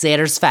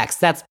 Xander's Facts.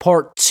 That's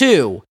part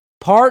 2.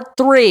 Part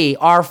 3,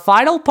 our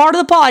final part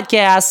of the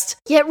podcast.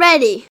 Get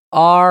ready.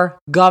 Our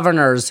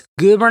governors,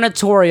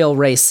 gubernatorial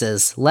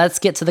races. Let's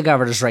get to the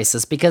governors'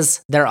 races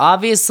because they're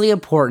obviously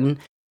important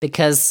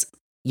because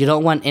you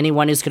don't want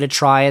anyone who's going to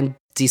try and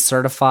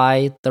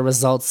decertify the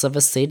results of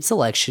a state's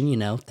election. You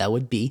know, that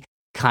would be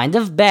kind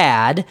of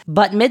bad.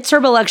 But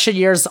midterm election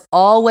years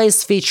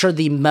always feature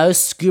the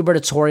most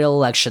gubernatorial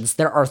elections.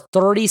 There are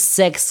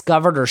 36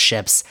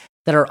 governorships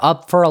that are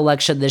up for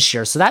election this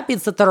year. So that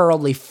means that there are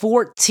only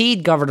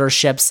 14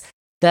 governorships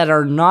that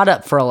are not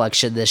up for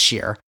election this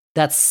year.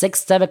 That's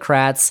 6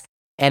 Democrats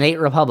and 8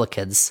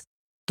 Republicans.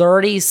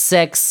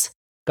 36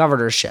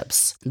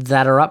 governorships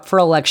that are up for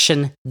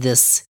election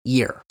this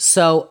year.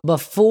 So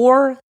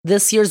before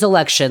this year's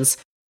elections,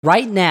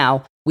 right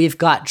now, we've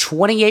got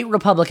 28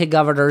 Republican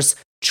governors,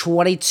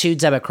 22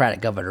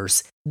 Democratic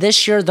governors.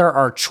 This year, there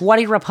are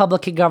 20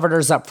 Republican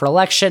governors up for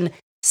election,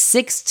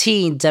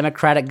 16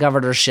 Democratic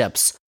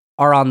governorships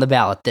are on the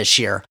ballot this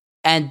year.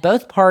 And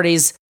both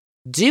parties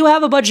do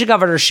have a bunch of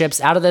governorships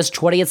out of those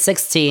 20 and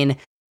 16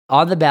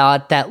 on the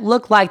ballot that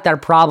look like they're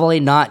probably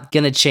not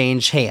going to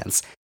change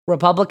hands.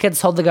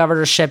 Republicans hold the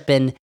governorship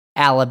in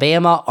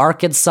Alabama,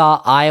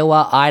 Arkansas,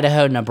 Iowa,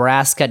 Idaho,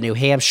 Nebraska, New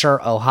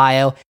Hampshire,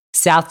 Ohio,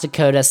 South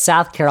Dakota,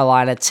 South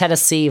Carolina,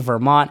 Tennessee,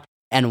 Vermont,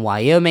 and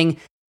Wyoming.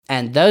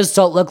 And those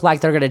don't look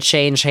like they're going to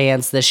change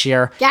hands this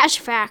year. Dash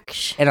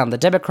facts. And on the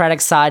Democratic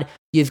side,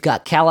 you've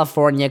got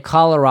California,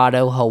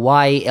 Colorado,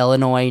 Hawaii,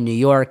 Illinois, New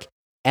York,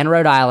 and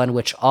Rhode Island,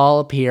 which all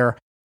appear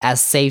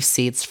as safe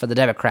seats for the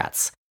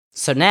Democrats.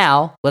 So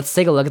now, let's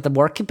take a look at the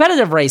more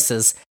competitive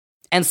races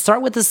and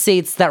start with the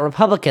seats that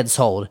Republicans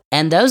hold.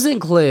 And those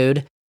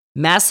include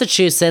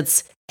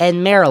Massachusetts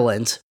and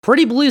Maryland.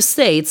 Pretty blue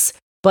states,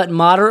 but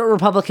moderate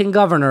Republican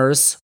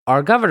governors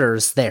are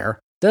governors there.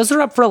 Those are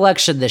up for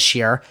election this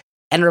year,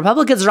 and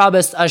Republicans are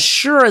almost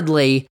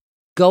assuredly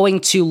going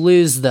to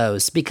lose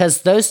those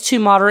because those 2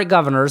 moderate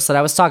governors that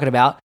I was talking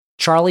about,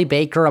 Charlie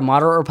Baker, a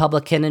moderate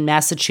Republican in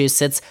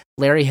Massachusetts,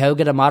 Larry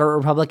Hogan, a moderate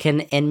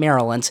Republican in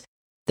Maryland,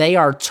 they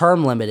are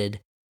term limited.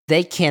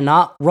 They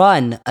cannot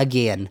run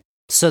again,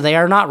 so they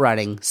are not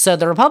running. So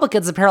the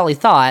Republicans apparently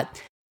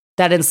thought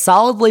that in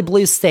solidly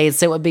blue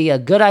states, it would be a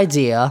good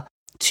idea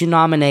to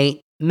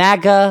nominate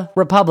MAGA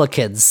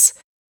Republicans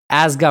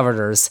as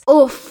governors.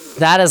 Oof.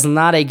 That is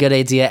not a good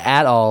idea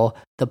at all.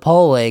 The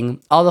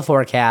polling, all the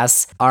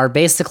forecasts are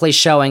basically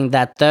showing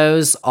that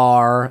those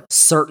are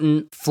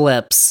certain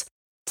flips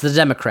to the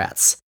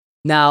Democrats.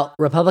 Now,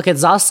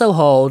 Republicans also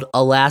hold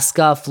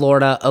Alaska,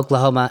 Florida,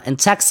 Oklahoma, and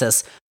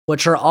Texas,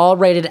 which are all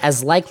rated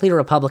as likely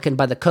Republican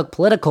by the Cook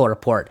Political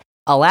Report.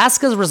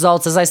 Alaska's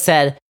results, as I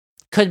said,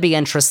 could be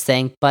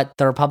interesting, but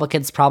the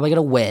Republicans probably going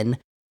to win.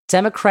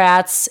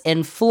 Democrats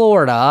in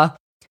Florida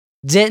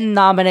didn't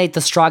nominate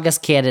the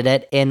strongest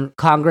candidate in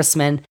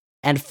Congressman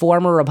and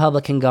former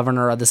Republican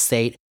governor of the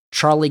state,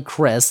 Charlie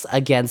Crist,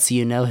 against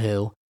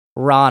you-know-who,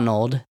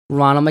 Ronald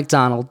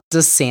McDonald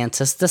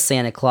DeSantis, the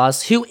Santa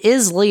Claus, who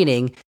is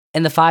leading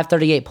in the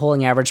 538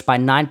 polling average by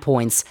 9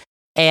 points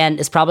and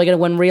is probably going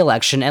to win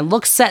re-election and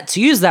looks set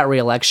to use that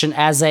re-election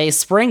as a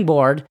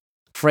springboard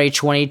for a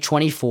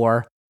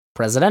 2024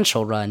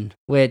 presidential run,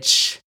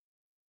 which,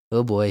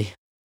 oh boy.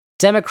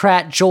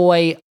 Democrat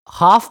Joy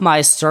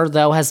Hoffmeister,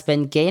 though, has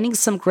been gaining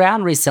some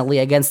ground recently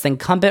against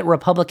incumbent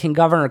Republican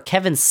Governor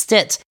Kevin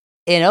Stitt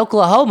in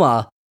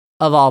Oklahoma,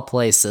 of all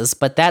places,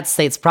 but that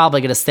state's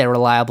probably going to stay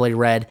reliably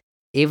red.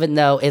 Even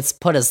though it's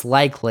put as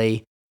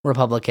likely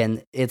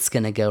Republican, it's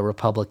going to go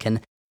Republican.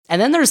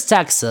 And then there's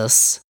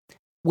Texas,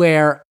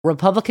 where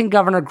Republican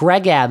Governor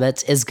Greg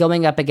Abbott is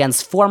going up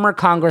against former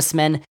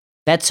Congressman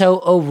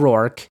Beto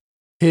O'Rourke,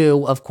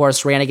 who, of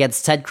course, ran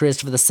against Ted Cruz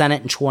for the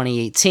Senate in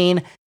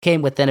 2018,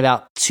 came within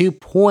about 2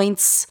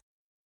 points.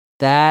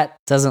 That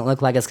doesn't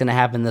look like it's going to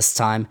happen this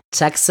time.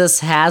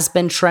 Texas has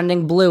been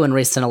trending blue in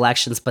recent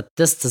elections, but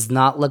this does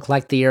not look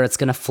like the year it's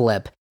going to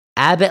flip.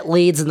 Abbott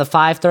leads in the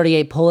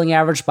 538 polling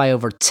average by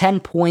over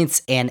 10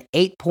 points and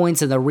 8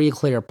 points in the Real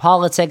Clear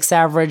Politics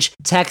average.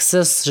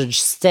 Texas should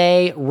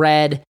stay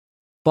red,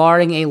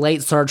 barring a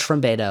late surge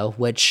from Beto,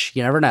 which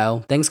you never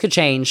know. Things could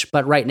change,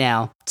 but right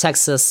now,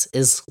 Texas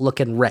is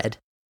looking red.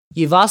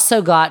 You've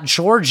also got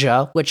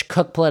Georgia, which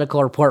Cook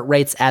Political Report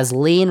rates as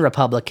lean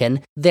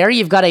Republican. There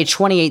you've got a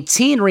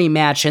 2018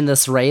 rematch in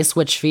this race,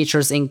 which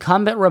features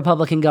incumbent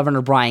Republican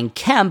Governor Brian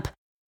Kemp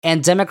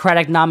and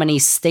Democratic nominee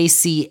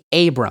Stacey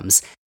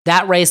Abrams.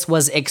 That race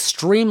was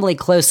extremely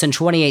close in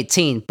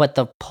 2018, but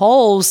the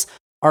polls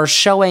are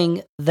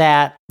showing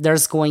that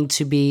there's going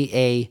to be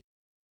a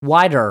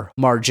wider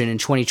margin in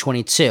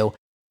 2022.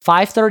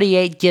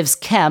 538 gives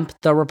Kemp,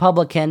 the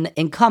Republican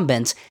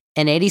incumbent,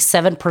 an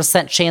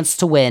 87% chance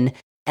to win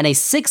and a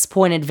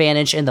 6-point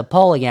advantage in the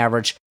polling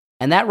average,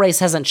 and that race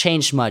hasn't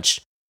changed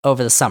much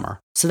over the summer.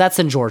 So that's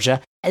in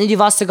Georgia. And then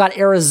you've also got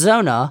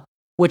Arizona,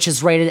 which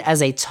is rated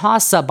as a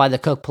toss-up by the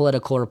Cook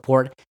Political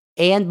Report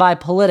and by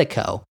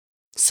Politico.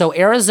 So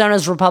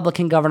Arizona's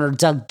Republican Governor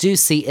Doug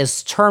Ducey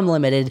is term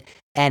limited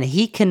and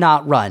he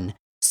cannot run.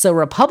 So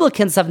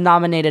Republicans have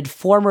nominated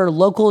former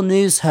local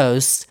news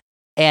host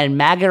and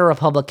MAGA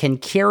Republican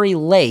Kari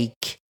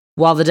Lake,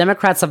 while the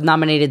Democrats have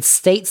nominated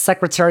State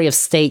Secretary of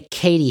State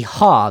Katie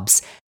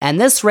Hobbs. And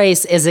this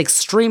race is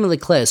extremely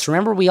close.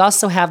 Remember, we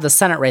also have the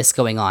Senate race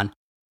going on.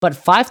 But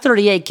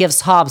 538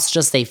 gives Hobbs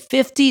just a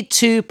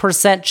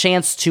 52%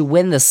 chance to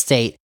win the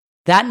state.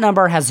 That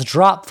number has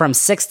dropped from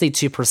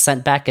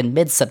 62% back in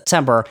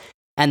mid-September,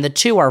 and the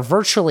two are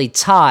virtually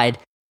tied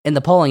in the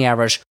polling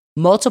average.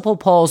 Multiple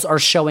polls are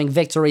showing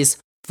victories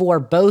for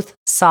both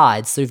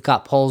sides. So we've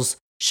got polls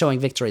showing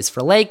victories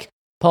for Lake,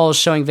 polls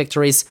showing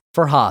victories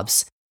for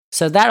Hobbs.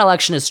 So that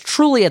election is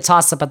truly a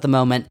toss-up at the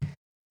moment.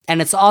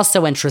 And it's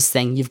also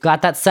interesting, you've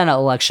got that Senate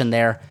election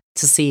there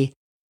to see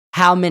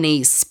how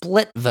many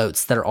split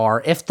votes there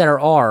are, if there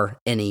are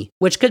any,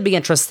 which could be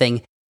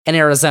interesting in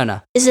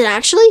Arizona. Is it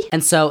actually?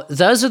 And so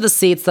those are the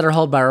seats that are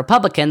held by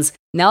Republicans.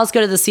 Now let's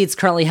go to the seats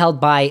currently held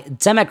by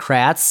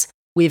Democrats.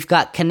 We've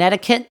got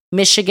Connecticut,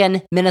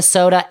 Michigan,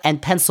 Minnesota,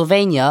 and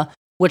Pennsylvania,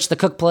 which the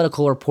Cook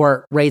Political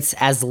Report rates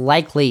as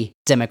likely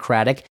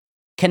Democratic.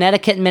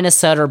 Connecticut and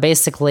Minnesota are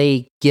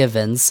basically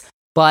givens.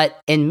 But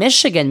in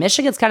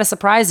Michigan's kind of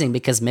surprising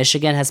because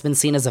Michigan has been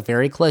seen as a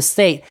very close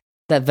state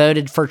that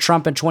voted for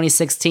Trump in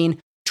 2016,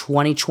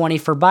 2020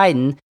 for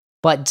Biden.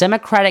 But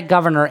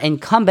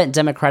incumbent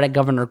Democratic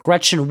Governor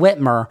Gretchen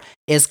Whitmer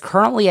is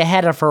currently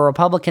ahead of her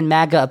Republican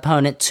MAGA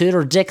opponent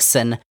Tudor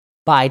Dixon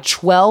by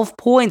 12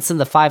 points in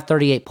the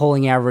 538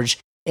 polling average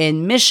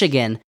in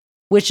Michigan,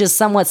 which is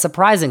somewhat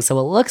surprising. So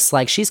it looks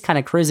like she's kind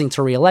of cruising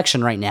to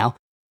re-election right now.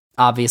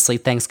 Obviously,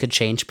 things could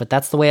change, but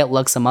that's the way it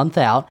looks a month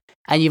out.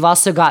 And you've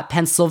also got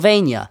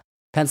Pennsylvania.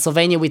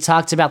 Pennsylvania, we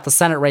talked about the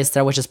Senate race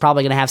there, which is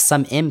probably going to have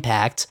some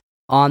impact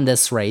on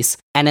this race.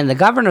 And in the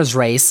governor's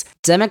race,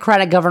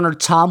 Democratic Governor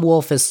Tom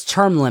Wolf is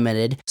term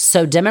limited,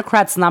 so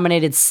Democrats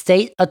nominated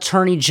State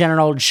Attorney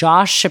General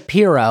Josh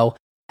Shapiro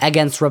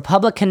against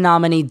Republican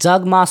nominee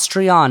Doug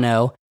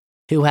Mastriano,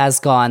 who has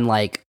gone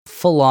like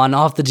full on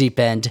off the deep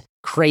end,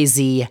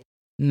 crazy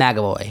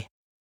MAGA boy.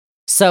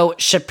 So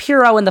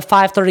Shapiro in the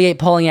 538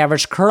 polling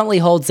average currently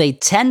holds a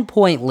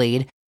 10-point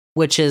lead,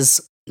 which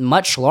is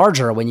much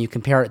larger when you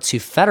compare it to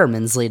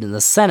Fetterman's lead in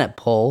the Senate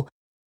poll.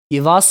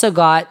 You've also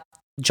got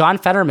John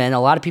Fetterman,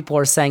 a lot of people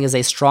are saying is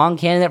a strong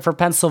candidate for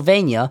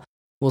Pennsylvania.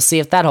 We'll see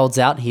if that holds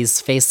out. He's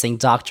facing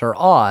Dr.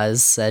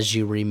 Oz, as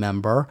you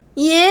remember.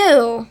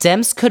 You.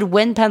 Dems could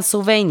win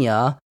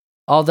Pennsylvania,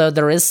 although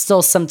there is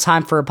still some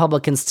time for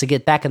Republicans to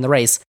get back in the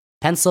race.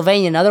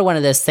 Pennsylvania, another one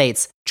of those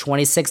states,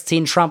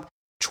 2016 Trump,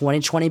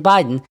 2020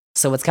 Biden.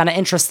 So it's kind of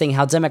interesting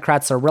how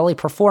Democrats are really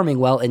performing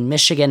well in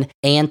Michigan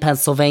and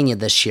Pennsylvania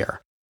this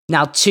year.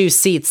 Now, two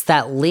seats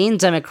that lean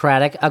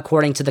Democratic,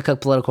 according to the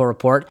Cook Political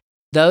Report,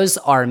 those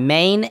are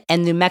Maine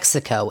and New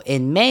Mexico.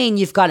 In Maine,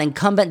 you've got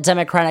incumbent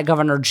Democratic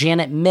Governor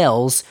Janet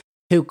Mills,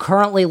 who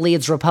currently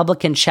leads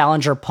Republican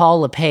challenger Paul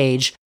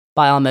LePage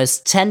by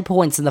almost 10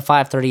 points in the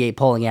 538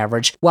 polling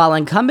average, while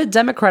incumbent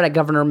Democratic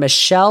Governor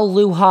Michelle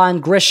Lujan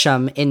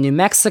Grisham in New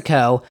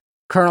Mexico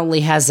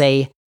currently has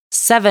a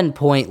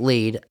 7-point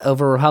lead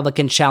over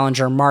Republican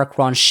challenger Mark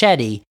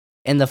Ronchetti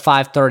in the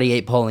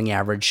 538 polling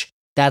average.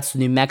 That's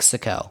New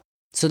Mexico.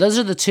 So those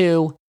are the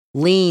two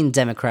lean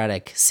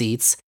Democratic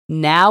seats.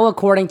 Now,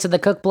 according to the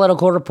Cook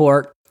Political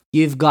Report,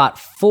 you've got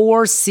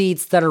 4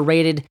 seats that are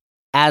rated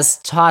as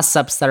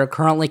toss-ups that are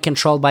currently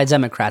controlled by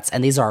Democrats,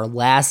 and these are our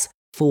last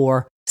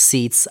 4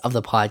 seats of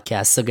the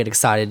podcast, so get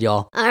excited,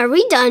 y'all. Are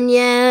we done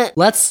yet?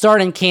 Let's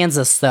start in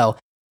Kansas, though.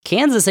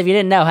 Kansas, if you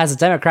didn't know, has a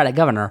Democratic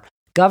governor.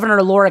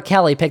 Governor Laura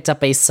Kelly picked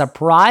up a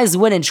surprise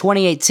win in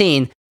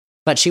 2018,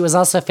 but she was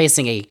also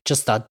facing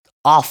just an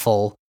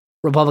awful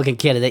Republican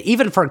candidate.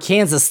 Even for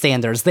Kansas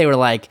standards, they were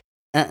like,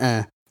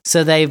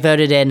 So they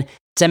voted in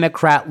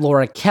Democrat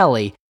Laura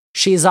Kelly.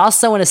 She's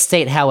also in a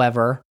state,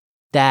 however,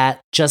 that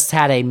just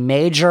had a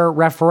major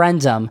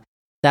referendum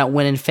that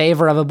went in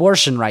favor of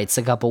abortion rights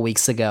a couple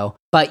weeks ago.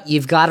 But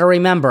you've got to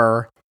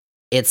remember,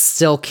 it's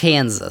still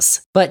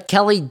Kansas. But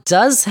Kelly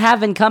does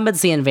have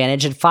incumbency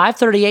advantage, and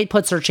 538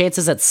 puts her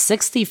chances at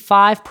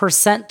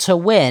 65% to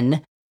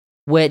win,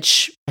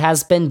 which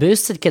has been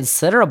boosted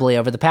considerably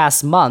over the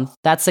past month.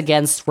 That's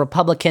against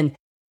Republican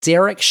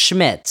Derek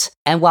Schmidt.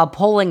 And while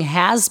polling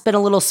has been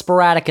a little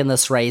sporadic in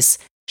this race,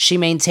 she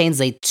maintains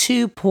a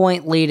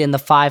 2-point lead in the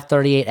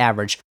 538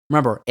 average.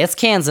 Remember, it's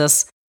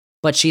Kansas,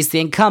 but she's the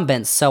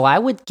incumbent, so I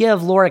would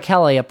give Laura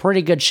Kelly a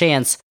pretty good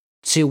chance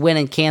to win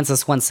in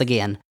Kansas once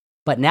again.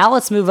 But now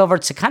let's move over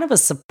to kind of a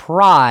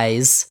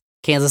surprise.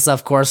 Kansas,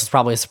 of course, is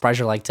probably a surprise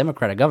you're like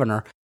Democratic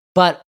governor.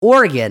 But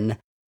Oregon,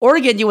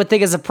 you would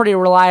think is a pretty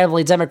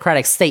reliably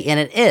Democratic state, and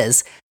it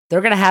is.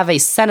 They're going to have a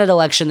Senate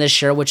election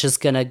this year, which is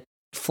going to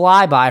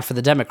flyby for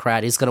the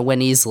Democrat. He's going to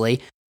win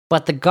easily.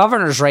 But the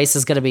governor's race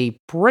is going to be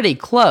pretty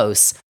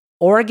close.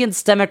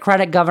 Oregon's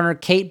Democratic Governor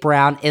Kate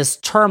Brown is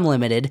term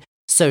limited,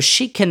 so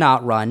she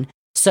cannot run.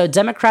 So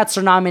Democrats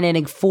are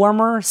nominating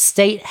former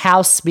State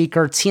House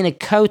Speaker Tina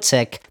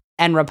Kotek,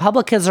 and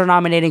Republicans are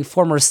nominating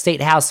former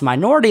State House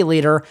Minority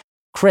Leader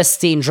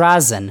Christine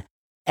Drazan.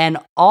 And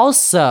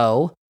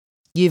also,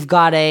 you've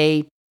got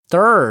a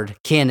third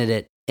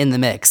candidate in the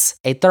mix,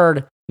 a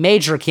third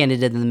major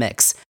candidate in the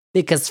mix,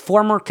 because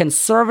former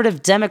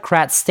conservative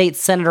Democrat State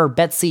Senator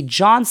Betsy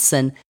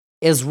Johnson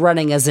is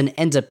running as an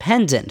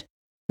independent,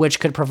 which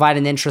could provide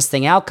an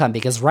interesting outcome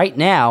because right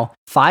now,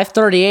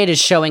 538 is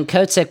showing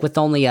Kotek with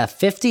only a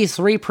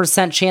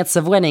 53% chance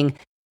of winning,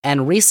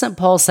 and recent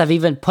polls have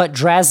even put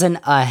Drazan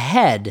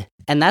ahead.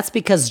 And that's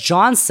because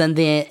Johnson,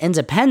 the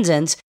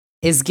independent,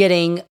 is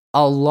getting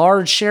a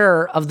large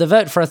share of the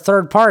vote for a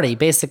third party,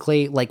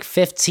 basically like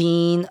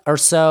 15 or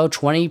so,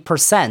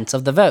 20%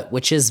 of the vote,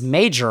 which is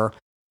major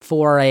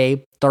for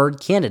a third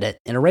candidate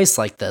in a race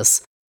like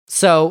this.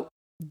 So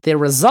the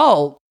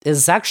result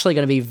is actually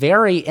going to be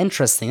very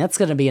interesting. That's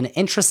going to be an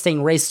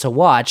interesting race to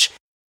watch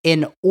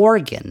in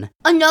Oregon.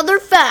 Another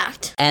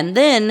fact. And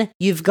then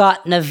you've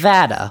got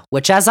Nevada,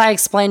 which, as I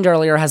explained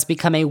earlier, has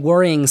become a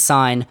worrying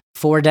sign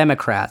for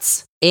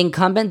Democrats.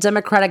 Incumbent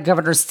Democratic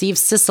Governor Steve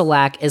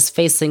Sisolak is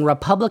facing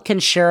Republican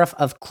Sheriff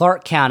of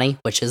Clark County,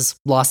 which is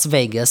Las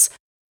Vegas,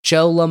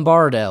 Joe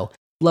Lombardo.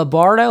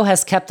 Lombardo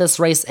has kept this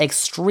race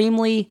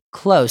extremely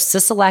close.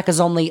 Sisolak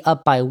is only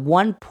up by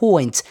 1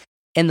 point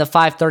in the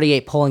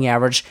 538 polling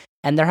average,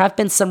 and there have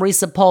been some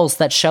recent polls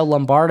that show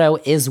Lombardo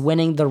is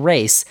winning the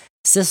race.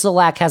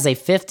 Sisolak has a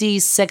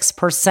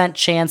 56%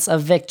 chance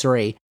of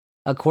victory,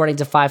 according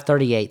to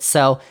 538.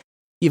 So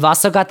you've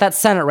also got that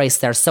Senate race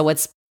there, so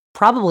it's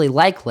probably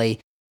likely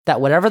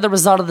that whatever the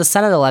result of the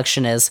Senate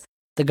election is,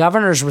 the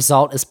governor's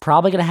result is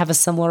probably going to have a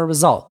similar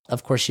result.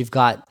 Of course, you've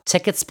got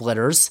ticket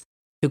splitters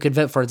who could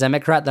vote for a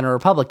Democrat than a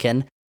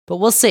Republican, but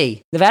we'll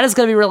see. Nevada's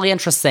going to be really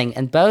interesting,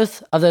 and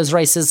both of those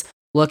races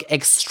look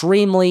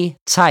extremely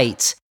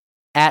tight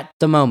at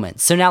the moment.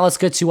 So now let's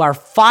go to our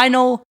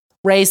final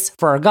race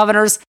for our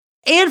governors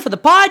and for the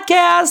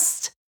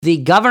podcast, the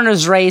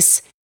governor's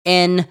race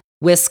in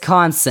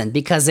Wisconsin,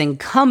 because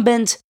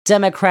incumbent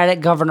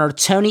Democratic Governor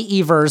Tony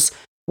Evers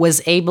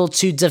was able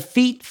to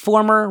defeat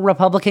former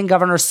Republican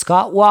Governor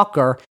Scott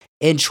Walker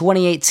in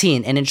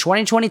 2018. And in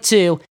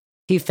 2022,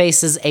 he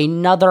faces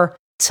another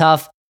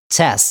tough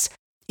test.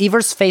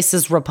 Evers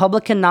faces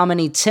Republican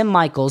nominee Tim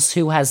Michels,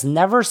 who has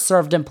never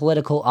served in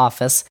political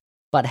office,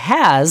 but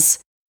has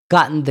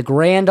gotten the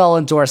grand old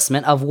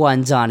endorsement of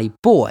one Donnie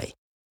Boy.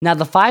 Now,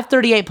 the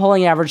 538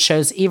 polling average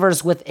shows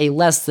Evers with a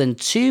less than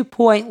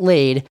 2-point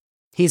lead.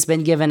 He's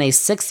been given a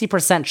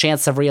 60%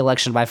 chance of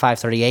re-election by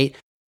 538,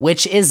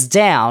 which is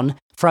down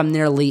from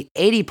nearly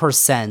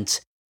 80%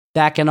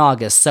 back in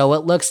August. So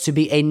it looks to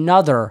be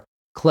another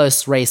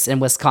close race in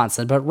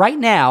Wisconsin. But right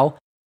now,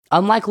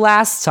 unlike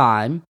last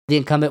time, the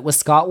incumbent was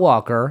Scott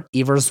Walker.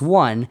 Evers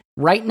won.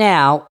 Right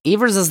now,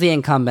 Evers is the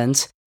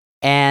incumbent,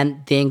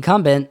 and the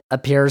incumbent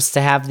appears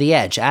to have the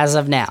edge as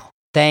of now.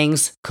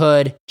 Things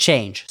could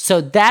change.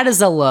 So that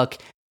is a look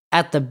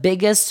at the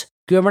biggest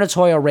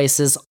gubernatorial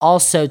races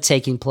also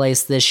taking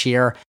place this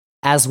year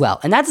as well.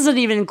 And that doesn't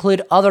even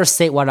include other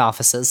statewide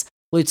offices,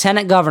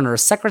 lieutenant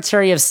governors,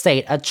 secretary of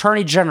state,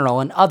 attorney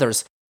general, and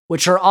others,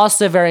 which are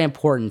also very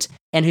important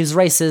and whose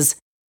races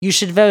you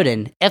should vote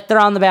in if they're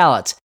on the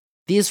ballot.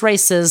 These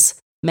races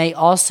may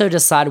also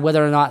decide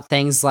whether or not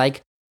things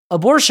like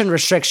abortion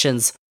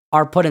restrictions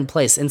are put in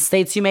place in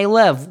states you may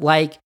live,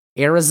 like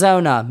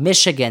Arizona,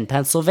 Michigan,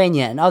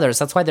 Pennsylvania, and others.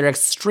 That's why they're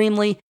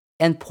extremely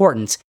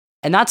important.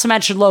 And not to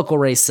mention local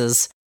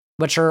races,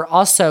 which are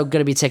also going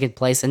to be taking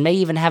place and may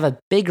even have a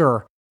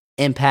bigger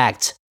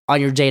impact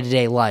on your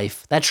day-to-day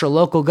life. That's your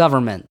local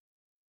government.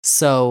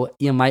 So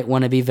you might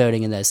want to be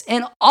voting in those.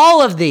 And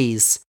all of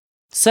these.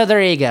 So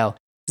there you go.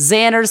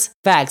 Xander's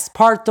Facts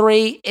Part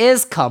 3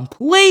 is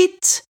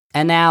complete.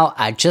 And now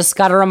I just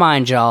got to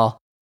remind y'all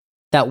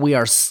that we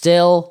are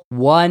still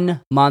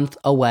 1 month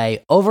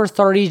away, over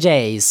 30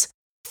 days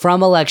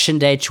from Election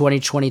Day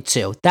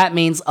 2022. That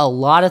means a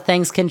lot of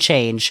things can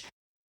change,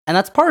 and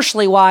that's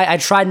partially why I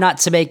tried not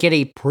to make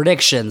any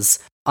predictions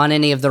on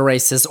any of the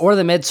races or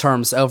the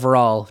midterms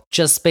overall,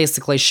 just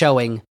basically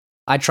showing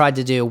I tried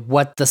to do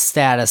what the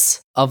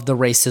status of the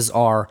races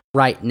are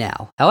right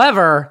now.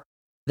 However,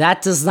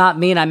 that does not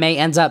mean I may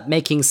end up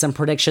making some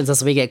predictions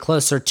as we get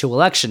closer to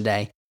Election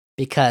Day,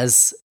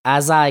 because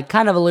as I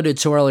kind of alluded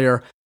to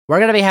earlier, we're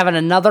going to be having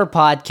another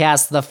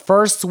podcast the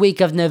first week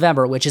of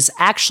November, which is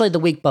actually the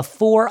week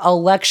before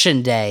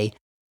Election Day,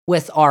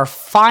 with our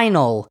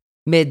final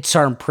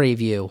midterm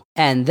preview.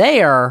 And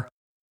there,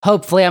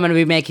 hopefully, I'm going to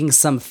be making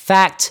some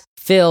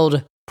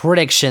fact-filled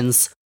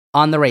predictions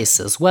on the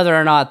races. Whether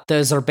or not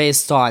those are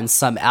based on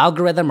some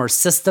algorithm or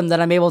system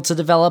that I'm able to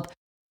develop,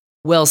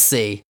 we'll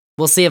see.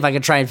 We'll see if I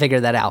can try and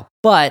figure that out.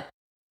 But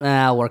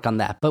I'll work on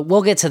that. But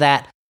we'll get to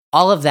that.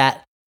 All of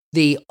that,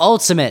 the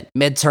ultimate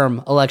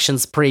midterm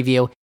elections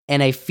preview,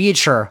 in a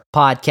future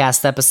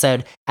podcast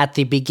episode at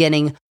the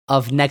beginning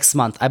of next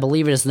month. I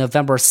believe it is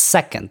November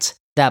 2nd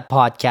that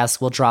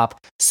podcast will drop,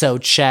 so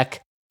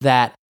check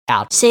that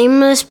out.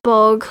 Same as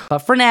Bug. But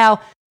for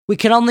now, we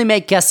can only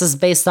make guesses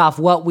based off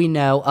what we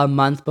know a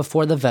month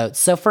before the vote.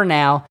 So for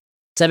now,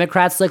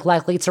 Democrats look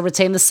likely to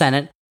retain the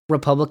Senate.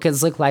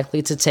 Republicans look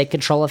likely to take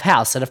control of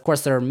House. And of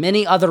course, there are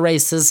many other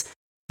races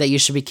that you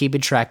should be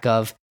keeping track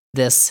of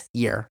this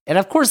year. And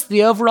of course,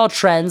 the overall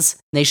trends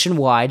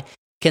nationwide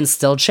can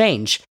still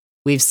change.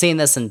 We've seen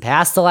this in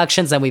past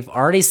elections, and we've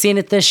already seen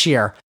it this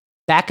year.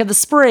 Back in the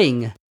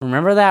spring,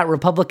 remember that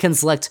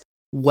Republicans looked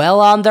well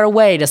on their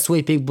way to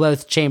sweeping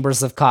both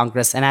chambers of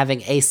Congress and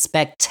having a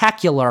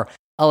spectacular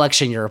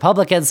election year.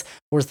 Republicans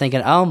were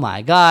thinking, oh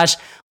my gosh,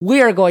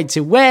 we are going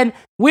to win.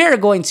 We are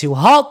going to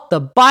halt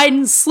the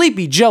Biden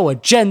Sleepy Joe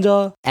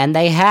agenda. And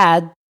they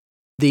had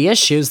the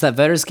issues that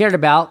voters cared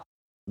about.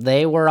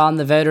 They were on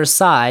the voters'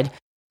 side.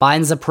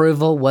 Biden's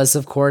approval was,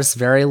 of course,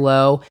 very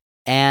low.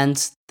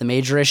 And the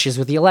major issues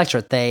with the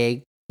electorate,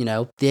 the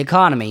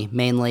economy,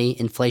 mainly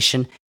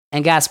inflation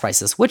and gas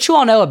prices, which you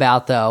all know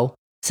about, though,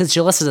 since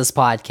you listen to this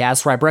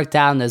podcast where I break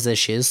down those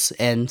issues.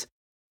 And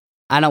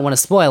I don't want to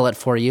spoil it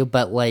for you,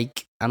 but I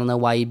don't know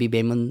why you'd be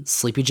blaming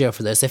Sleepy Joe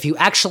for this. If you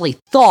actually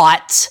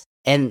thought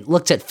and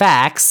looked at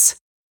facts,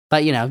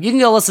 but you can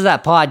go listen to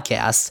that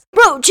podcast.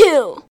 Bro,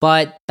 chill.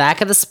 But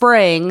back in the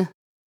spring,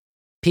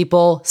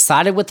 people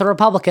sided with the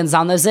Republicans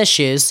on those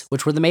issues,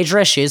 which were the major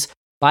issues.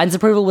 Biden's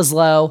approval was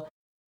low,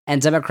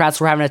 and Democrats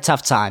were having a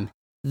tough time.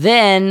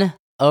 Then,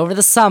 over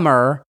the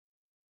summer,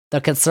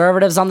 the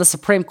conservatives on the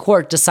Supreme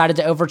Court decided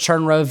to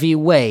overturn Roe v.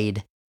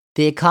 Wade.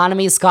 The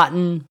economy's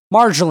gotten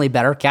marginally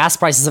better. Gas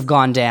prices have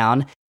gone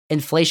down.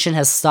 Inflation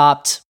has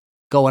stopped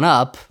going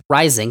up,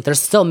 rising.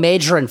 There's still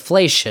major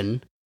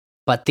inflation,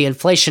 but the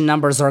inflation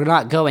numbers are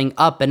not going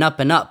up and up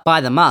and up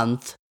by the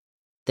month.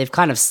 They've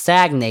kind of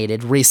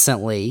stagnated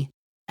recently,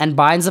 and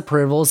Biden's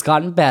approval has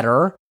gotten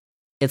better.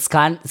 It's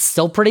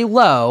still pretty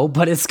low,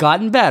 but it's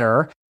gotten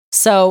better.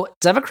 So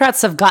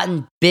Democrats have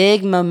gotten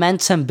big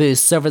momentum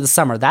boosts over the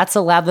summer. That's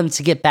allowed them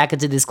to get back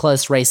into these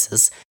close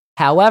races.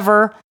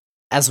 However,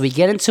 as we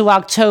get into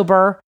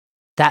October,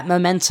 that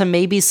momentum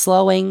may be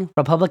slowing.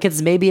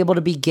 Republicans may be able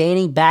to be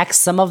gaining back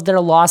some of their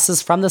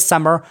losses from the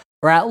summer,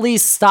 or at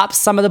least stop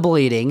some of the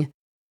bleeding.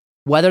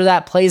 Whether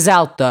that plays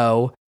out,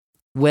 though,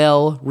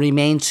 will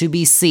remain to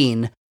be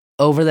seen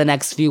over the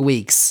next few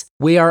weeks.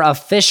 We are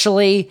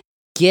officially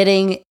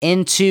getting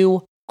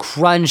into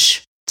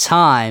crunch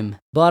time,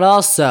 but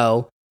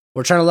also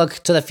we're trying to look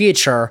to the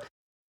future.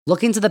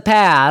 Looking to the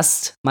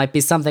past might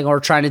be something we're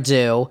trying to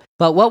do,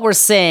 but what we're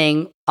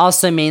seeing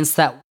also means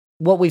that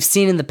what we've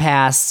seen in the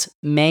past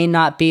may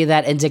not be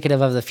that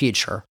indicative of the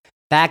future.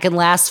 Back in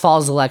last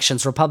fall's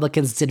elections,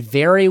 Republicans did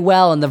very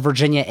well in the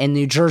Virginia and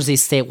New Jersey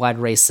statewide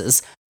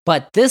races,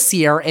 but this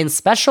year in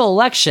special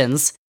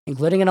elections,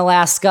 including in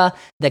Alaska,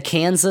 the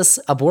Kansas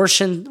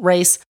abortion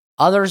race,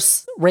 other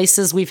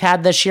races we've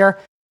had this year,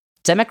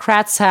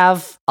 Democrats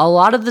have, a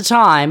lot of the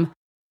time,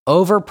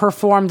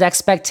 overperformed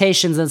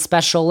expectations in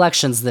special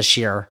elections this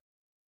year.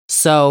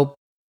 So,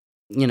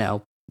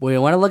 we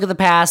want to look at the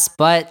past,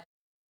 but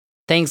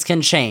things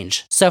can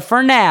change. So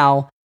for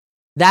now,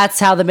 that's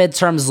how the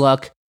midterms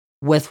look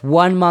with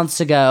 1 month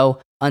to go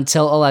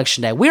until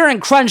Election Day. We're in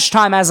crunch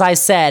time, as I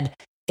said.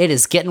 It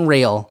is getting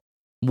real.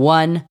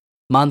 1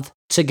 month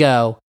to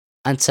go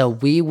until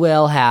we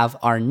will have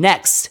our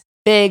next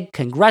big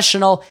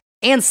congressional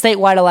and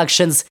statewide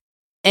elections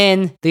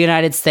in the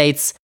United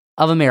States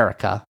of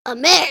America.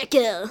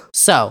 America.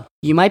 So,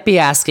 you might be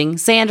asking,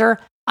 Xander,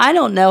 I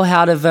don't know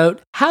how to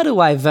vote. How do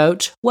I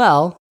vote?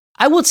 Well,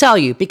 I will tell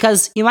you,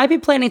 because you might be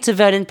planning to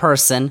vote in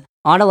person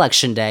on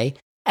Election Day,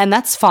 and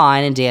that's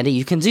fine and dandy,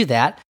 you can do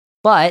that.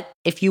 But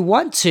if you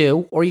want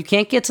to, or you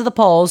can't get to the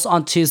polls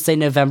on Tuesday,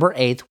 November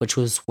 8th, which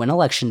was when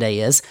Election Day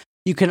is,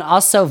 you can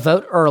also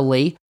vote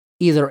early,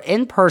 either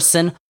in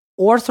person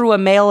or through a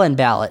mail-in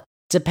ballot,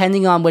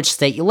 depending on which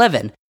state you live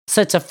in.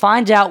 So to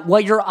find out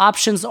what your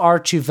options are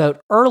to vote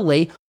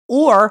early,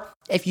 or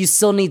if you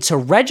still need to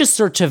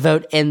register to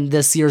vote in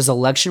this year's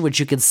election, which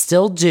you can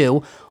still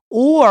do,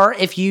 or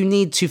if you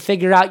need to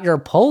figure out your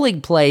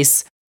polling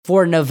place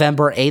for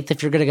November 8th,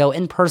 if you're going to go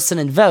in person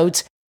and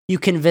vote, you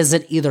can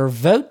visit either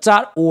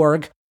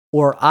vote.org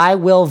or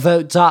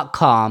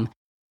iwillvote.com.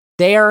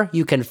 There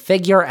you can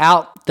figure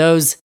out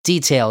those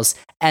details,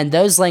 and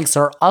those links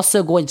are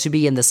also going to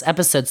be in this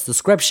episode's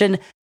description.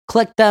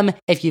 Click them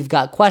if you've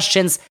got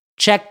questions.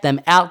 Check them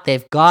out.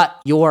 They've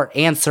got your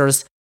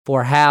answers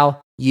for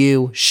how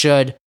you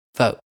should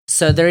vote.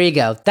 So there you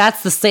go.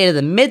 That's the state of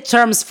the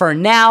midterms for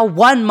now.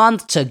 1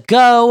 month to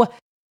go.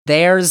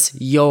 There's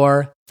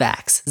your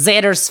facts.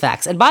 Xander's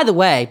facts. And by the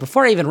way,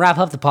 before I even wrap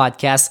up the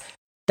podcast,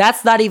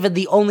 that's not even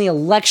the only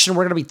election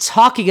we're going to be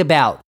talking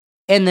about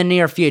in the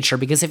near future.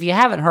 Because if you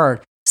haven't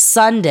heard,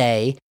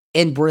 Sunday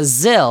in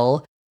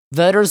Brazil,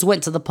 voters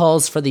went to the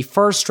polls for the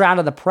first round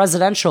of the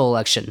presidential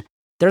election.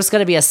 There's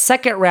going to be a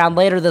second round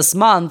later this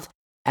month,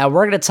 and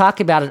we're going to talk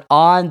about it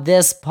on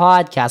this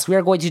podcast. We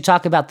are going to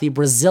talk about the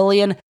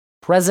Brazilian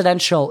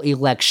presidential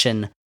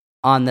election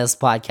on this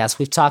podcast.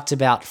 We've talked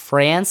about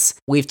France.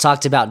 We've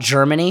talked about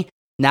Germany.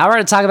 Now we're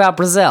going to talk about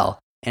Brazil,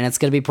 and it's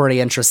going to be pretty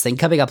interesting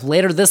coming up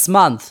later this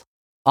month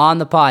on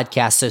the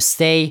podcast, so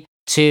stay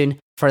tuned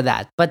for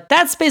that. But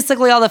that's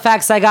basically all the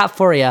facts I got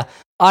for you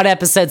on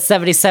episode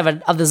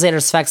 77 of the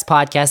Xander's Facts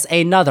Podcast,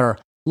 another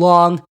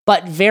long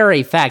but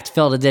very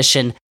fact-filled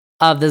edition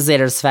of the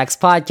Xander's Facts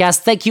Podcast.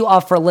 Thank you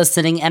all for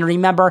listening, and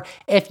remember,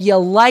 if you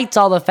liked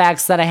all the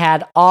facts that I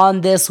had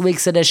on this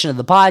week's edition of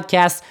the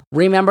podcast,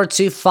 remember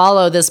to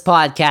follow this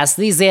podcast,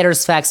 the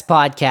Xander's Facts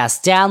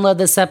Podcast. Download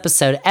this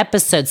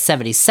episode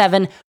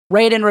 77,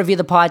 rate and review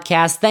the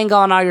podcast, then go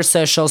on all your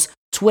socials,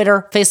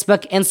 Twitter,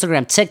 Facebook,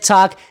 Instagram,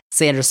 TikTok,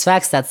 Xander's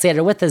Facts, that's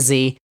Xander with a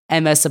Z,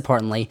 and most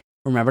importantly,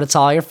 remember to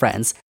tell all your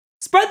friends,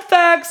 spread the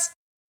facts!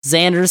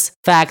 Xander's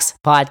Facts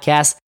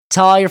Podcast.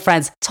 Tell all your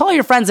friends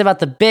about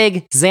the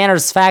big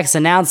Xander's Facts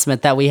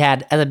announcement that we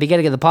had at the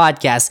beginning of the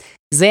podcast.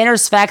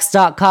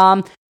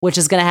 Xander'sFacts.com, which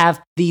is going to have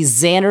the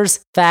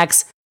Xander's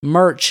Facts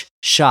merch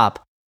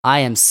shop. I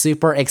am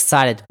super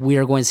excited. We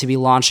are going to be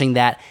launching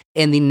that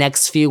in the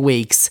next few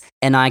weeks,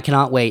 and I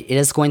cannot wait. It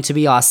is going to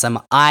be awesome.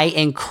 I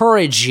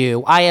encourage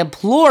you, I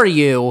implore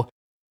you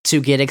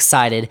to get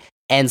excited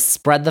and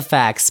spread the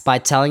facts by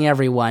telling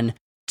everyone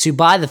to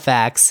buy the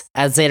facts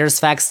at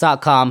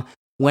Xander'sFacts.com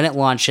when it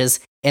launches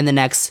in the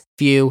next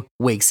few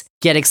weeks.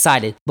 Get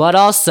excited. But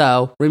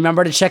also,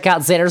 remember to check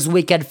out Xander's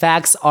Weekend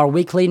Facts, our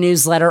weekly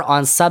newsletter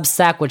on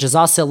Substack, which is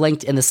also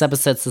linked in this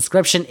episode's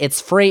description. It's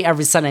free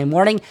every Sunday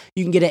morning.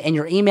 You can get it in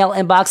your email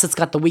inbox. It's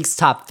got the week's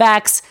top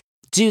facts.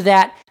 Do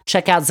that.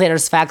 Check out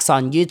Xander's Facts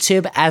on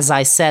YouTube. As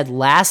I said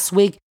last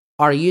week,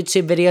 our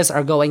YouTube videos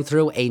are going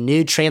through a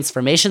new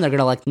transformation. They're going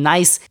to look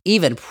nice,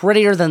 even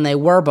prettier than they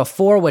were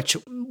before, which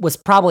was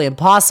probably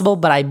impossible,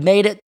 but I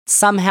made it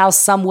somehow,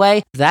 some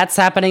way. That's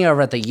happening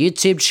over at the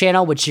YouTube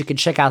channel, which you can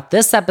check out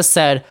this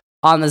episode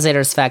on the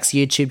Xander's Facts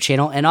YouTube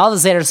channel, and all the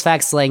Xander's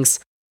Facts links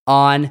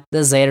on the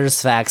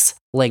Xander's Facts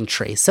link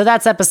tree. So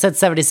that's episode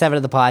 77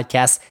 of the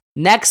podcast.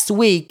 Next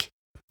week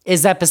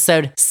is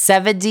episode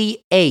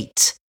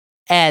 78.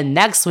 And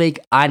next week,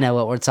 I know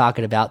what we're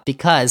talking about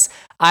because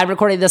I'm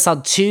recording this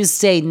on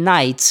Tuesday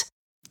night.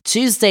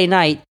 Tuesday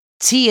night,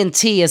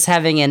 TNT is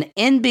having an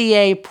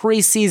NBA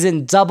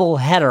preseason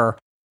doubleheader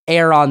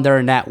air on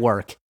their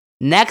network.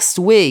 Next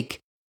week,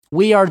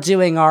 we are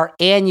doing our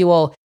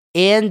annual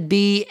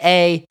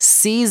NBA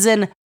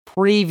season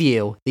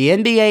preview. The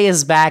NBA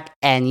is back,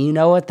 and you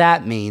know what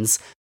that means.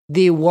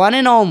 The one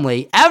and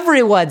only,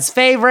 everyone's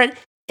favorite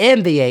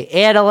NBA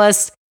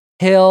analyst,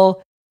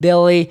 Hill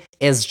Billy,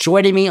 is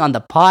joining me on the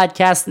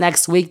podcast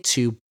next week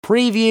to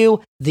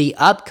preview the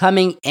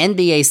upcoming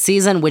NBA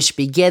season, which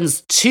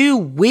begins 2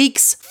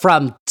 weeks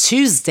from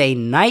Tuesday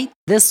night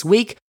this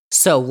week.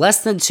 So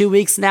less than 2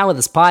 weeks now when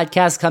this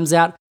podcast comes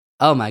out.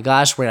 Oh my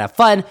gosh, we're going to have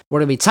fun. We're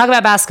going to be talking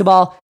about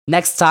basketball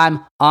next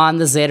time on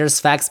the Xander's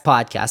Facts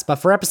Podcast. But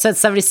for episode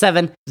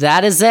 77,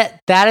 that is it.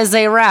 That is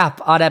a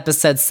wrap on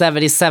episode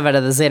 77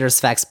 of the Xander's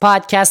Facts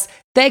Podcast.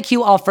 Thank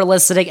you all for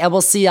listening, and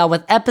we'll see y'all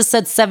with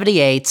episode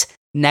 78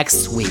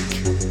 next week.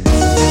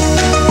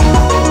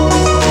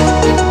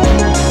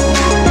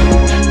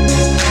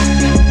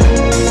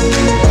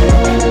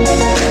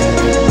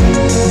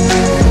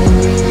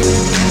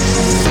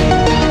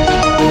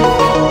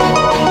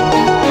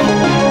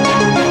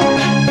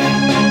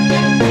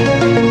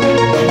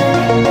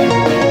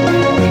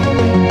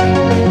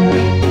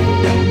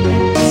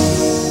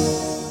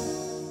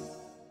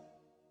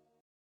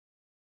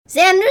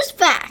 Xander's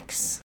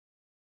Facts.